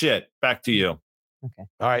 tough shit. Back to you. Okay.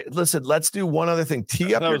 All right. Listen, let's do one other thing.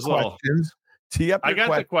 Tee up your questions. I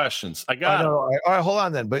got the questions. I got it. All right, hold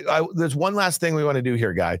on then. But there's one last thing we want to do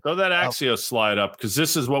here, Guy. Throw that Axios slide up, because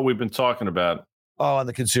this is what we've been talking about. Oh, on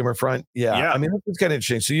the consumer front? Yeah. I mean, it's kind of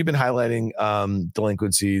interesting. So you've been highlighting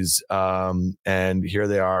delinquencies, and here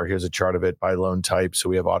they are. Here's a chart of it by loan type. So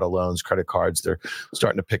we have auto loans, credit cards. They're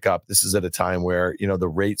starting to pick up. This is at a time where, the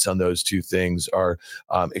rates on those two things are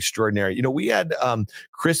extraordinary. We had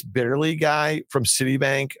Chris Bitterly, Guy, from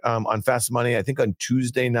Citibank on Fast Money, I think on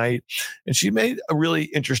Tuesday night. And she made a really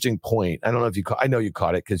interesting point. I don't know if I know you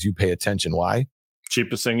caught it because you pay attention. Why?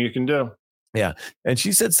 Cheapest thing you can do. Yeah. And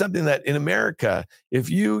she said something that in America, if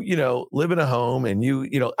you, live in a home and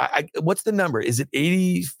what's the number? Is it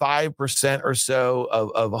 85% or so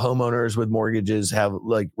of homeowners with mortgages have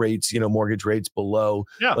like rates, mortgage rates below,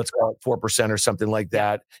 let's call it 4% or something like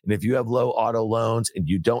that. And if you have low auto loans and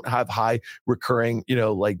you don't have high recurring,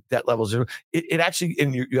 like debt levels, it actually,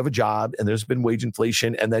 and you have a job and there's been wage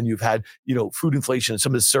inflation, and then you've had, food inflation and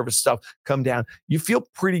some of the service stuff come down, you feel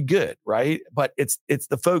pretty good, right? But it's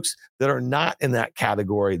the folks that are not in that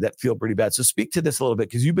category that feel pretty bad. So speak to this a little bit,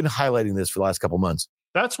 because you've been highlighting this for the last couple of months.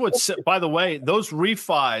 That's what's, by the way, those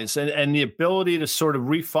refis and the ability to sort of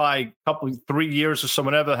refi 3 years or so,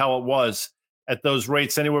 whatever the hell it was, at those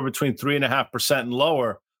rates anywhere between 3.5% and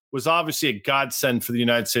lower, was obviously a godsend for the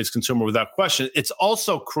United States consumer without question. It's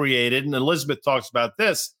also created, and Elizabeth talks about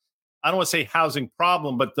this, I don't want to say housing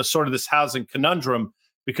problem, but the sort of this housing conundrum,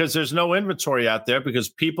 because there's no inventory out there, because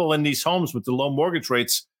people in these homes with the low mortgage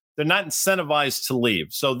rates they're not incentivized to leave.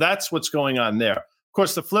 So that's what's going on there. Of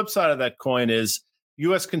course, the flip side of that coin is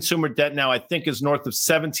U.S. consumer debt now, I think, is north of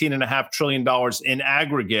 $17.5 trillion in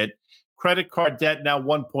aggregate. Credit card debt now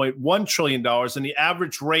 $1.1 trillion. And the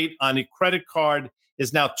average rate on a credit card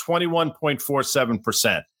is now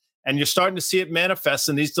 21.47%. And you're starting to see it manifest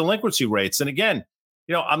in these delinquency rates. And again,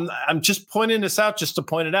 I'm just pointing this out just to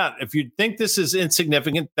point it out. If you think this is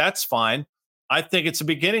insignificant, that's fine. I think it's the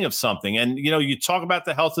beginning of something. And, you talk about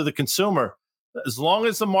the health of the consumer. As long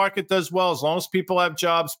as the market does well, as long as people have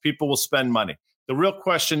jobs, people will spend money. The real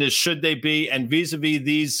question is, should they be? And vis-a-vis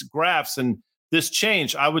these graphs and this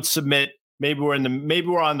change, I would submit maybe we're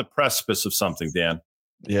on the precipice of something, Dan.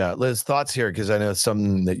 Yeah, Liz, thoughts here, because I know it's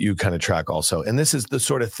something that you kind of track also. And this is the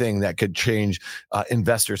sort of thing that could change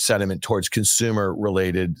investor sentiment towards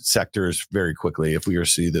consumer-related sectors very quickly if we were to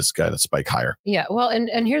see this kind of spike higher. Yeah, well,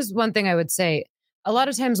 and here's one thing I would say. A lot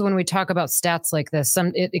of times when we talk about stats like this,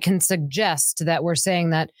 it can suggest that we're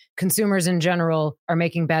saying that consumers in general are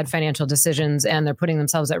making bad financial decisions and they're putting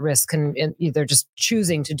themselves at risk and they're just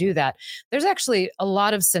choosing to do that. There's actually a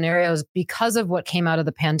lot of scenarios because of what came out of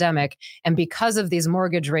the pandemic and because of these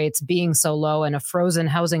mortgage rates being so low and a frozen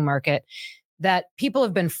housing market that people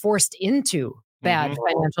have been forced into bad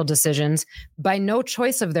financial decisions by no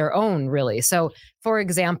choice of their own, really. So, for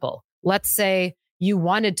example, let's say you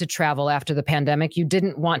wanted to travel after the pandemic. You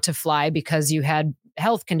didn't want to fly because you had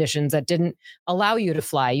health conditions that didn't allow you to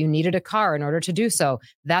fly. You needed a car in order to do so.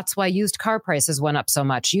 That's why used car prices went up so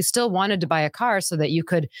much. You still wanted to buy a car so that you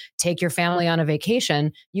could take your family on a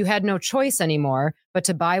vacation. You had no choice anymore but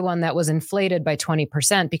to buy one that was inflated by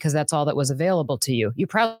 20% because that's all that was available to you. You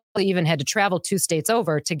probably even had to travel 2 states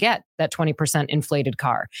over to get that 20% inflated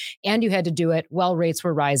car. And you had to do it while rates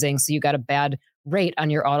were rising. So you got a bad rate on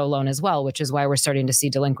your auto loan as well, which is why we're starting to see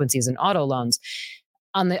delinquencies in auto loans.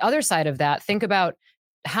 On the other side of that, think about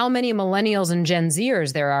how many millennials and Gen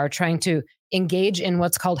Zers there are trying to engage in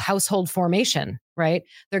what's called household formation, right?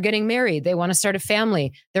 They're getting married. They want to start a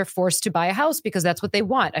family. They're forced to buy a house because that's what they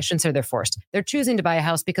want. I shouldn't say they're forced. They're choosing to buy a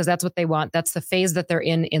house because that's what they want. That's the phase that they're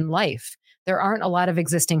in life. There aren't a lot of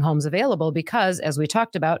existing homes available because, as we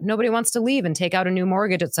talked about, nobody wants to leave and take out a new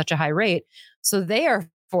mortgage at such a high rate. So they are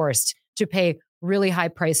forced to pay really high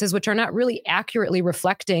prices, which are not really accurately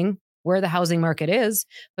reflecting where the housing market is,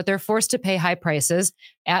 but they're forced to pay high prices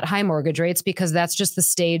at high mortgage rates because that's just the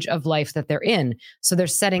stage of life that they're in. So they're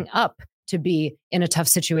setting up to be in a tough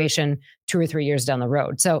situation 2 or 3 years down the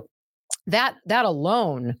road. So that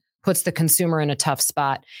alone puts the consumer in a tough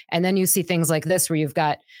spot. And then you see things like this where you've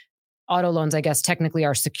got auto loans, I guess technically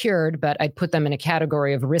are secured, but I'd put them in a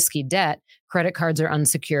category of risky debt. Credit cards are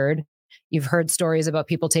unsecured. You've heard stories about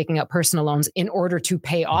people taking out personal loans in order to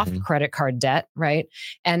pay off credit card debt, right?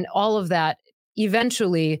 And all of that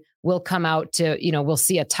eventually will come out to, we'll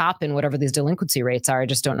see a top in whatever these delinquency rates are. I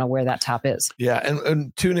just don't know where that top is. Yeah.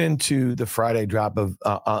 And tune into the Friday drop of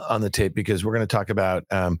on the tape, because we're going to talk about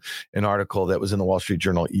an article that was in the Wall Street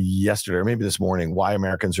Journal yesterday, or maybe this morning, why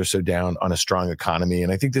Americans are so down on a strong economy.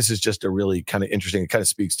 And I think this is just a really kind of interesting, it kind of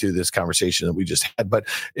speaks to this conversation that we just had, but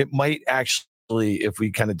it might actually, if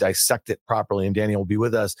we kind of dissect it properly, and Daniel will be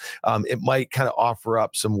with us, it might kind of offer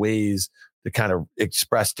up some ways to kind of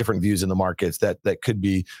express different views in the markets that could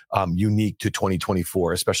be unique to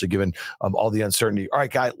 2024, especially given all the uncertainty. All right,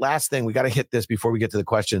 guys, last thing, we got to hit this before we get to the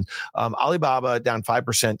questions. Alibaba down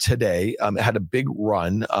 5% today. It had a big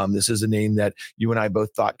run. This is a name that you and I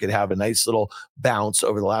both thought could have a nice little bounce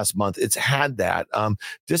over the last month. It's had that.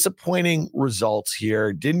 Disappointing results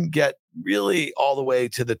here. Didn't get really all the way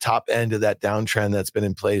to the top end of that downtrend that's been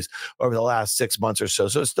in place over the last 6 months or so.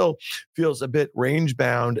 So it still feels a bit range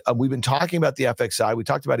bound. We've been talking about the FXI. We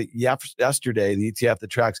talked about it yesterday, the ETF that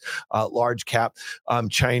tracks large cap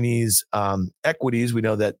Chinese equities. We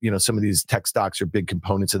know that, some of these tech stocks are big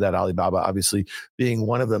components of that, Alibaba obviously being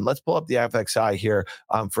one of them. Let's pull up the FXI here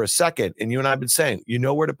for a second. And you and I have been saying,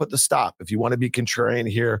 where to put the stop. If you want to be contrarian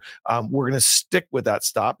here, we're going to stick with that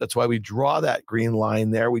stop. That's why we draw that green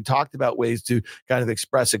line there. We talked about ways to kind of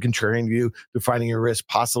express a contrarian view, defining your risk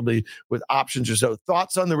possibly with options or so.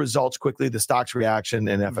 Thoughts on the results quickly, the stock's reaction,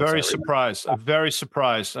 and FXI. Very surprised. I'm very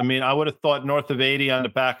surprised. I mean, I would have thought north of 80 on the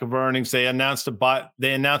back of earnings. They announced a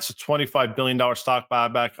 $25 billion stock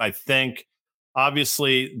buyback, I think.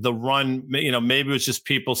 Obviously, the run, maybe it was just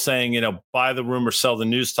people saying, buy the rumor, sell the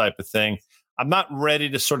news type of thing. I'm not ready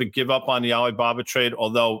to sort of give up on the Alibaba trade,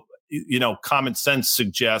 although, common sense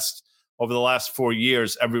suggests over the last 4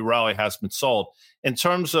 years, every rally has been sold. In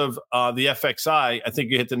terms of the FXI, I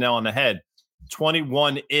think you hit the nail on the head.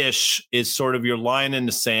 21-ish is sort of your line in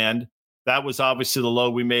the sand. That was obviously the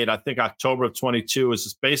low we made. I think October of 22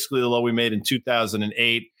 is basically the low we made in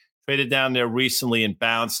 2008. traded down there recently and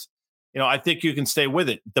bounced. I think you can stay with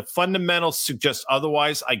it. The fundamentals suggest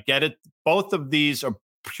otherwise. I get it. Both of these are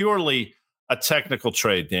purely a technical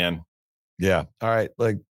trade, Dan. Yeah. All right.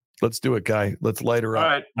 Let's do it, Guy. Let's light her up. All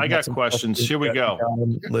right. I got questions. Here we go.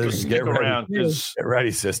 Liz, get around. Get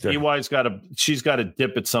ready, sister. EY's she's got to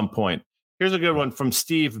dip at some point. Here's a good one from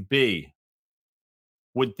Steve B.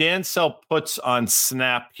 Would Dan sell puts on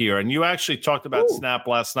Snap here? And you actually talked about Snap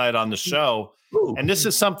last night on the show. And this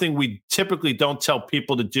is something we typically don't tell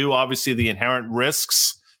people to do, obviously the inherent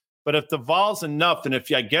risks. But if the vol's enough, and if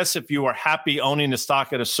you are happy owning the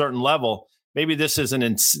stock at a certain level, maybe this is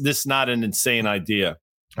not an insane idea.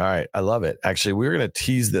 All right. I love it. Actually, we're going to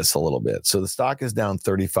tease this a little bit. So the stock is down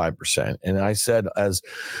 35%. And I said, as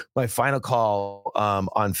my final call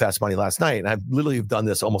on Fast Money last night, and I've literally done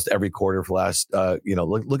this almost every quarter for the last,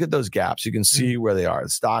 look at those gaps. You can see where they are. The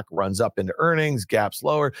stock runs up into earnings, gaps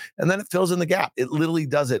lower, and then it fills in the gap. It literally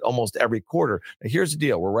does it almost every quarter. Now, here's the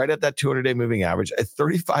deal. We're right at that 200-day moving average, a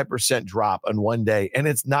 35% drop on one day, and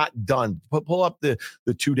it's not done. Pull up the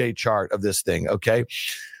 2-day chart of this thing, okay?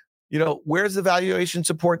 Where's the valuation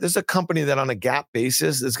support? This is a company that on a GAAP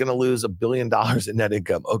basis is going to lose $1 billion in net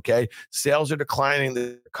income. Okay. Sales are declining.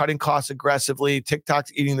 They're cutting costs aggressively.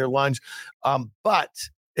 TikTok's eating their lunch. But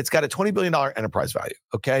it's got a $20 billion enterprise value.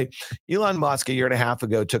 Okay. Elon Musk a year and a half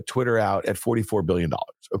ago took Twitter out at $44 billion.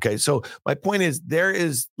 Okay. So my point is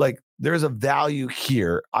there's a value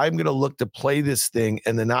here. I'm going to look to play this thing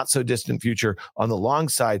in the not so distant future on the long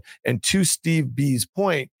side. And to Steve B's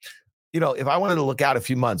point, if I wanted to look out a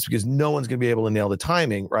few months, because no one's going to be able to nail the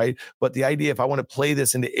timing, right? But the idea, if I want to play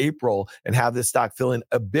this into April and have this stock fill in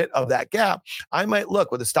a bit of that gap, I might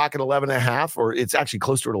look with the stock at 11.5, or it's actually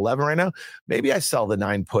close to 11 right now. Maybe I sell the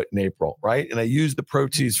 9 put in April, right? And I use the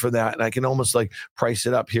proceeds for that. And I can almost price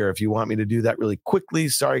it up here if you want me to do that really quickly.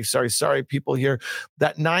 Sorry, people here.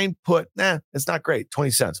 That 9 put, it's not great.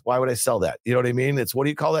 20 cents. Why would I sell that? You know what I mean? It's, what do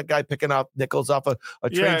you call that guy picking up nickels off a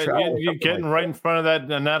train track? You're getting right in front of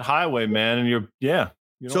that highway, man, and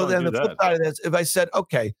so then the flip side of this, if I said,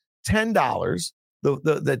 okay, $10,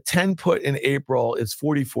 the 10 put in April is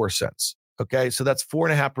 44 cents. Okay, so that's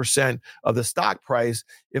 4.5% of the stock price.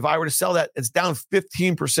 If I were to sell that, it's down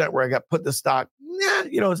 15% where I got put the stock.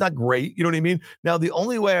 It's not great. You know what I mean? Now, the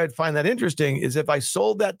only way I'd find that interesting is if I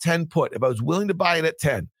sold that 10 put, if I was willing to buy it at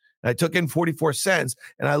 10, and I took in 44 cents,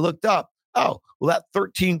 and I looked up, that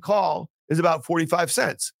 13 call is about 45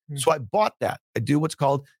 cents. Mm-hmm. So I bought that. I do what's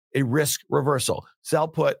called a risk reversal. Sell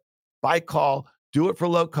put, buy call, do it for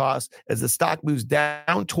low cost. As the stock moves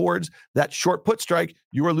down towards that short put strike,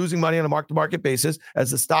 you are losing money on a mark-to-market basis.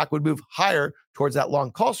 As the stock would move higher towards that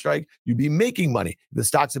long call strike, you'd be making money. If the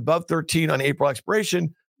stock's above 13 on April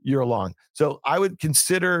expiration, you're long. So I would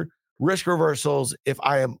consider risk reversals if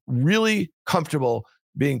I am really comfortable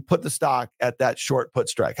being put the stock at that short put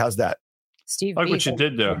strike. How's that? Steve, like what you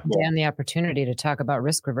did there. Dan, the opportunity to talk about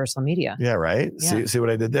risk reversal media. Yeah, right. Yeah. See what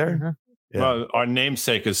I did there? Mm-hmm. Yeah. Well, our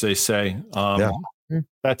namesake, as they say.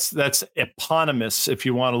 That's eponymous. If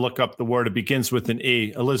you want to look up the word, it begins with an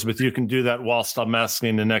E. Elizabeth, you can do that whilst I'm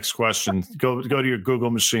asking the next question. Go to your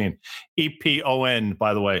Google machine. EPON,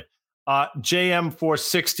 by the way.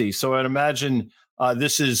 JM460. So I'd imagine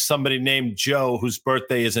this is somebody named Joe whose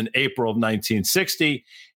birthday is in April of 1960.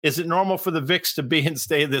 Is it normal for the VIX to be and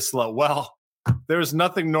stay this low? Well, there's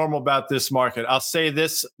nothing normal about this market. I'll say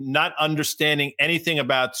this, not understanding anything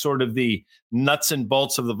about sort of the nuts and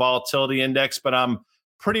bolts of the volatility index, but I'm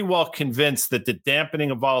pretty well convinced that the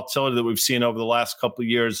dampening of volatility that we've seen over the last couple of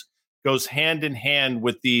years goes hand in hand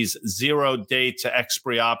with these 0-day to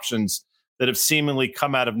expiry options that have seemingly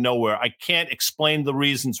come out of nowhere. I can't explain the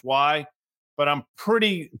reasons why, but I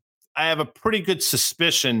have a pretty good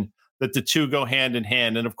suspicion that the two go hand in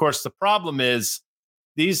hand. And of course, the problem is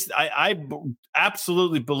I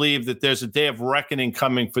absolutely believe that there's a day of reckoning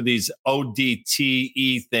coming for these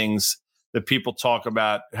ODTE things that people talk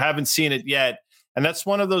about. Haven't seen it yet. And that's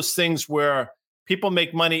one of those things where people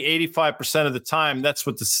make money 85% of the time. That's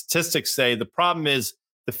what the statistics say. The problem is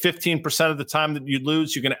the 15% of the time that you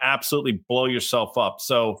lose, you're going to absolutely blow yourself up.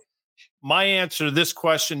 So my answer to this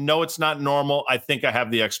question, no, it's not normal. I think I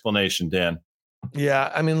have the explanation, Dan.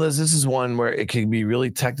 Yeah, I mean, Liz, this is one where it can be really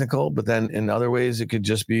technical, but then in other ways, it could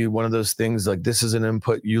just be one of those things like this is an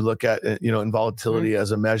input you look at, in volatility as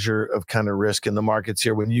a measure of kind of risk in the markets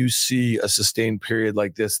here. When you see a sustained period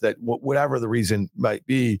like this, that whatever the reason might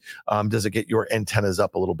be, does it get your antennas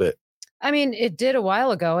up a little bit? I mean, it did a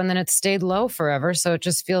while ago and then it stayed low forever. So it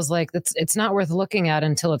just feels like it's not worth looking at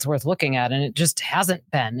until it's worth looking at. And it just hasn't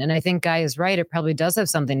been. And I think Guy is right. It probably does have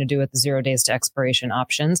something to do with the 0 days to expiration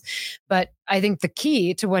options. But I think the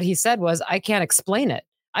key to what he said was, I can't explain it.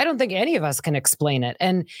 I don't think any of us can explain it.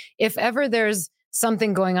 And if ever there's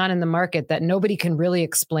something going on in the market that nobody can really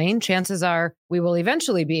explain, chances are we will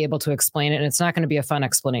eventually be able to explain it, and it's not going to be a fun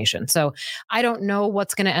explanation. So I don't know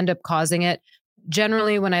what's going to end up causing it.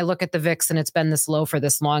 Generally, when I look at the VIX and it's been this low for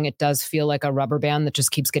this long, it does feel like a rubber band that just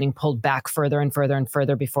keeps getting pulled back further and further and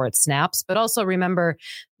further before it snaps. But also remember,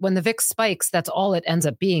 when the VIX spikes, that's all it ends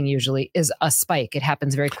up being usually is a spike. It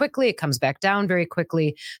happens very quickly. It comes back down very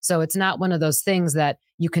quickly. So it's not one of those things that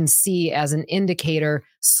you can see as an indicator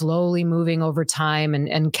slowly moving over time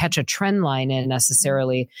and catch a trend line in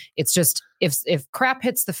necessarily. It's just if crap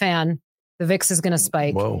hits the fan, the VIX is going to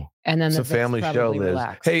spike. Whoa. And then it's the a family show, Liz.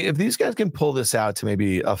 Relax. Hey, if these guys can pull this out to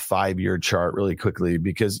maybe a 5-year chart really quickly,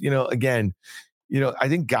 because, again, I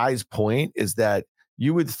think Guy's point is that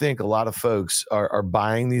you would think a lot of folks are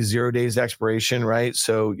buying these 0 days expiration, right?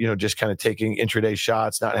 So, just kind of taking intraday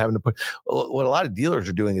shots, not having to put, what a lot of dealers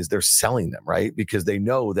are doing is they're selling them, right? Because they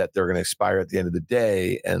know that they're going to expire at the end of the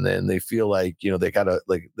day. And then they feel like, they got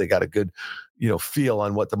a good, feel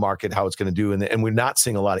on what the market, how it's going to do. And we're not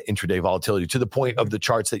seeing a lot of intraday volatility to the point of the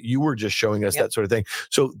charts that you were just showing us, that sort of thing.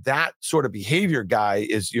 So that sort of behavior, Guy,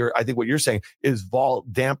 I think what you're saying is vol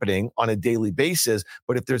dampening on a daily basis.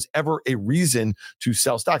 But if there's ever a reason to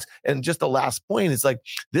sell stocks, and just the last point is like,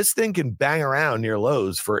 this thing can bang around near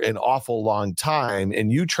lows for an awful long time.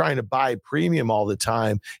 And you trying to buy premium all the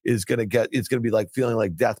time it's going to be like feeling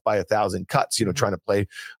like death by 1,000 cuts, trying to play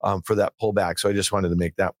for that pullback. So I just wanted to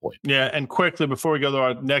make that point. Yeah. And quickly, before we go to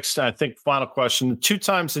our next, I think, final question, 2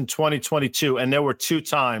 times in 2022, and there were 2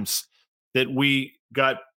 times that we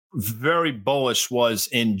got very bullish, was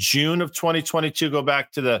in June of 2022. Go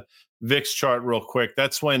back to the VIX chart real quick.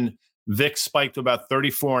 That's when VIX spiked to about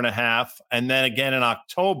 34.5. And then again in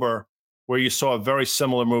October, where you saw a very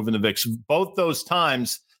similar move in the VIX. Both those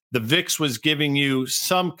times, the VIX was giving you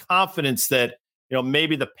some confidence that,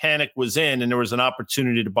 maybe the panic was in and there was an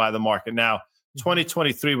opportunity to buy the market. Now,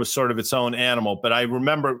 2023 was sort of its own animal, but I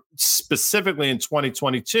remember specifically in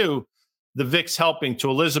 2022, the VIX helping, to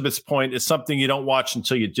Elizabeth's point, is something you don't watch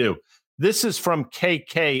until you do. This is from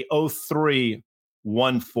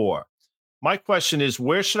KK0314. My question is,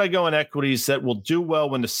 where should I go in equities that will do well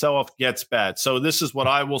when the sell-off gets bad? So this is what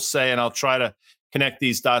I will say, and I'll try to connect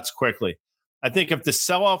these dots quickly. I think if the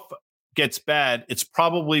sell-off gets bad, it's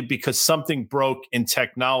probably because something broke in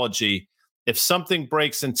technology. If something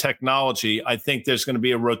breaks in technology, I think there's going to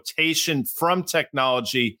be a rotation from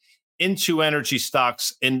technology into energy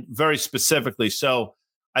stocks, and very specifically. So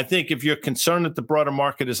I think if you're concerned that the broader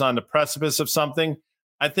market is on the precipice of something,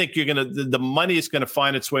 I think the money is going to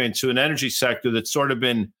find its way into an energy sector that's sort of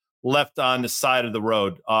been left on the side of the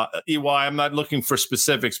road. EY, I'm not looking for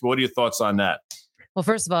specifics, but what are your thoughts on that? Well,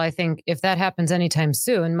 first of all, I think if that happens anytime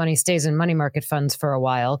soon, money stays in money market funds for a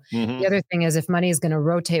while. Mm-hmm. The other thing is, if money is going to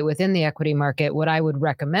rotate within the equity market, what I would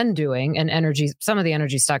recommend doing, and some of the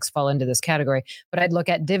energy stocks fall into this category, but I'd look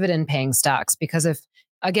at dividend paying stocks, because if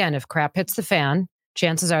crap hits the fan,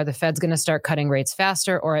 chances are the Fed's going to start cutting rates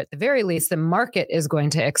faster, or at the very least, the market is going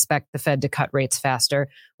to expect the Fed to cut rates faster,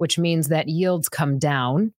 which means that yields come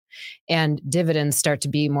down and dividends start to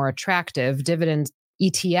be more attractive. Dividends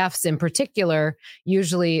ETFs in particular,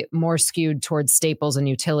 usually more skewed towards staples and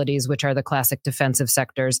utilities, which are the classic defensive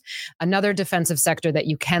sectors. Another defensive sector that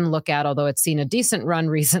you can look at, although it's seen a decent run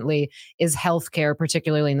recently, is healthcare,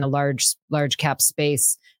 particularly in the large cap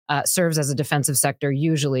space. Serves as a defensive sector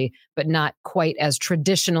usually, but not quite as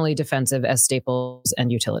traditionally defensive as staples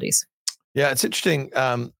and utilities. Yeah, it's interesting.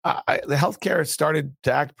 The healthcare started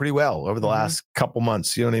to act pretty well over the last couple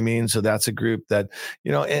months. You know what I mean? So that's a group that,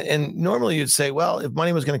 and normally you'd say, well, if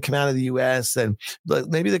money was going to come out of the U.S., then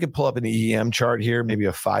maybe they could pull up an EM chart here, maybe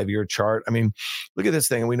a 5-year chart. I mean, look at this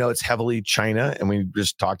thing. And we know it's heavily China, and we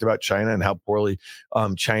just talked about China and how poorly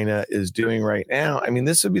China is doing right now. I mean,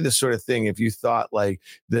 this would be the sort of thing if you thought like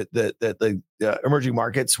that the emerging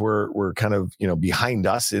markets were kind of, behind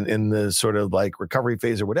us in the sort of like recovery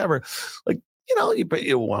phase or whatever, like, you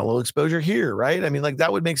want a little exposure here, right? I mean, like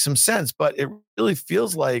that would make some sense, but it really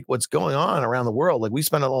feels like what's going on around the world. Like we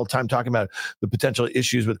spend a little time talking about the potential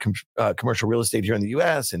issues with commercial real estate here in the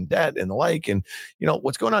U.S. and debt and the like. And,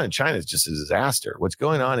 what's going on in China is just a disaster. What's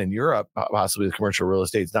going on in Europe, possibly with commercial real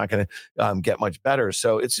estate, is not going to get much better.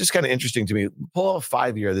 So it's just kind of interesting to me. Pull a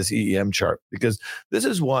 5-year, this EM chart, because this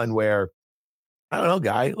is one where, I don't know,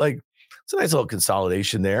 Guy, like, it's a nice little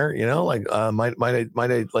consolidation there, might I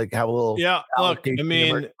like have a little. Yeah. Look, I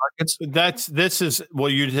mean,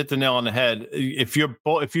 you'd hit the nail on the head. If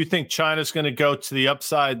you think China's going to go to the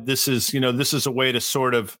upside, this is a way to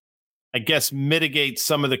sort of, I guess, mitigate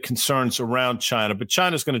some of the concerns around China, but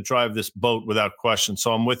China's going to drive this boat without question.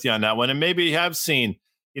 So I'm with you on that one. And maybe you have seen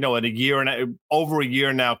in a year and over a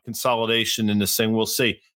year now, consolidation in this thing. We'll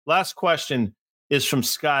see. Last question is from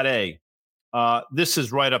Scott A. This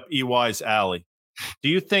is right up EY's alley. Do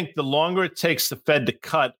you think the longer it takes the Fed to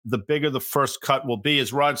cut, the bigger the first cut will be?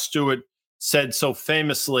 As Rod Stewart said so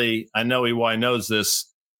famously, I know EY knows this,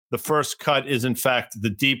 the first cut is in fact the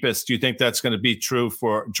deepest. Do you think that's going to be true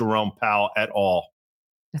for Jerome Powell at all?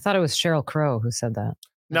 I thought it was Sheryl Crow who said that.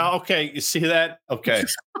 No, okay. You see that? Okay.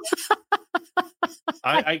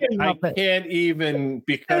 I can't even,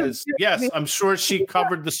 because yes, I'm sure she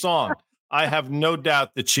covered the song. I have no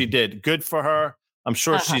doubt that she did. Good for her. I'm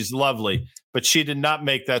sure she's lovely, but she did not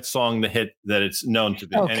make that song the hit that it's known to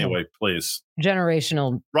be. Okay. Anyway, please.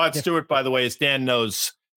 Generational. Rod Stewart, by the way, as Dan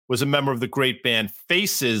knows, was a member of the great band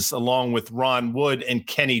Faces, along with Ron Wood and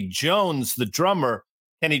Kenny Jones, the drummer.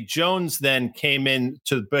 Kenny Jones then came in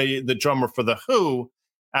to be the drummer for The Who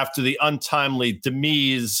after the untimely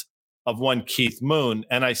demise of one Keith Moon.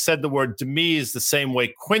 And I said the word demise the same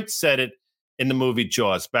way Quint said it in the movie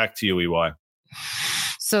Jaws. Back to you, EY.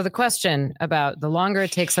 So the question about the longer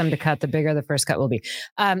it takes them to cut, the bigger the first cut will be.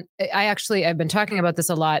 I've been talking about this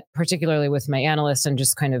a lot, particularly with my analyst, and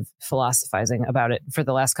just kind of philosophizing about it for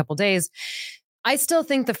the last couple of days. I still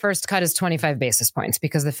think the first cut is 25 basis points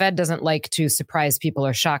because the Fed doesn't like to surprise people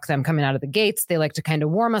or shock them coming out of the gates. They like to kind of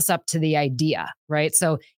warm us up to the idea, right?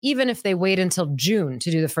 So even if they wait until June to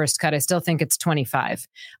do the first cut, I still think it's 25.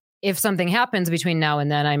 If something happens between now and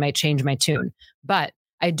then, I might change my tune. But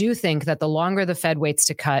I do think that the longer the Fed waits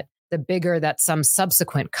to cut, the bigger that some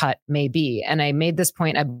subsequent cut may be. And I made this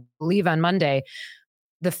point, I believe, on Monday.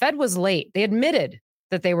 The Fed was late. They admitted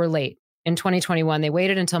that they were late in 2021. They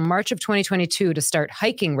waited until March of 2022 to start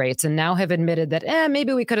hiking rates and now have admitted that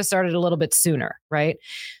maybe we could have started a little bit sooner, right?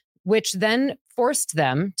 Which then forced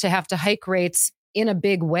them to have to hike rates in a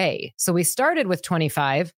big way. So we started with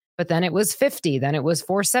 25. But then it was 50, then it was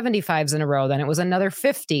 475s in a row, then it was another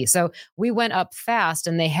 50. So we went up fast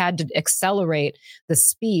and they had to accelerate the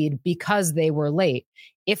speed because they were late.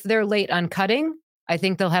 If they're late on cutting, I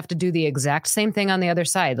think they'll have to do the exact same thing on the other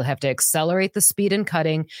side. They'll have to accelerate the speed in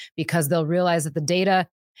cutting because they'll realize that the data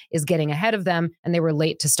is getting ahead of them and they were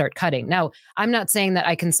late to start cutting. Now, I'm not saying that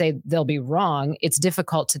I can say they'll be wrong. It's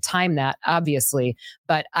difficult to time that, obviously.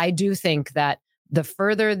 But I do think that the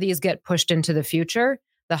further these get pushed into the future,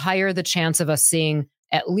 the higher the chance of us seeing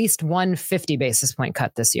at least one 50 basis point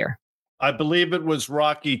cut this year. I believe it was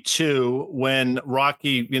Rocky 2 when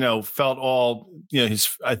Rocky, felt all,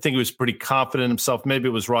 I think he was pretty confident in himself. Maybe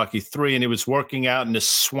it was Rocky 3 and he was working out in this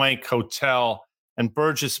swank hotel and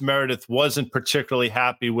Burgess Meredith wasn't particularly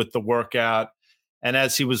happy with the workout. And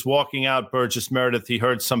as he was walking out, Burgess Meredith, he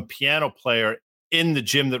heard some piano player in the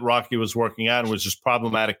gym that Rocky was working out and was just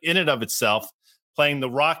problematic in and of itself, playing the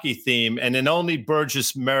Rocky theme, and in only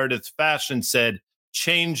Burgess Meredith fashion said,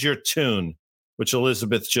 change your tune, which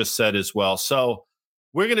Elizabeth just said as well. So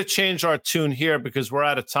we're going to change our tune here because we're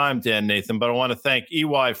out of time, Dan Nathan, but I want to thank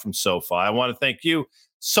EY from SoFi. I want to thank you,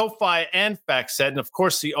 SoFi and FactSet, and of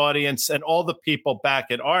course the audience and all the people back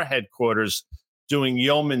at our headquarters doing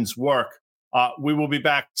yeoman's work. We will be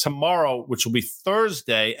back tomorrow, which will be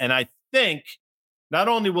Thursday, and I think not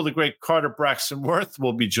only will the great Carter Braxton Worth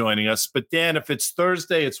will be joining us, but Dan, if it's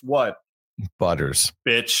Thursday, it's what? Butters.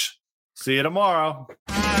 Bitch. See you tomorrow.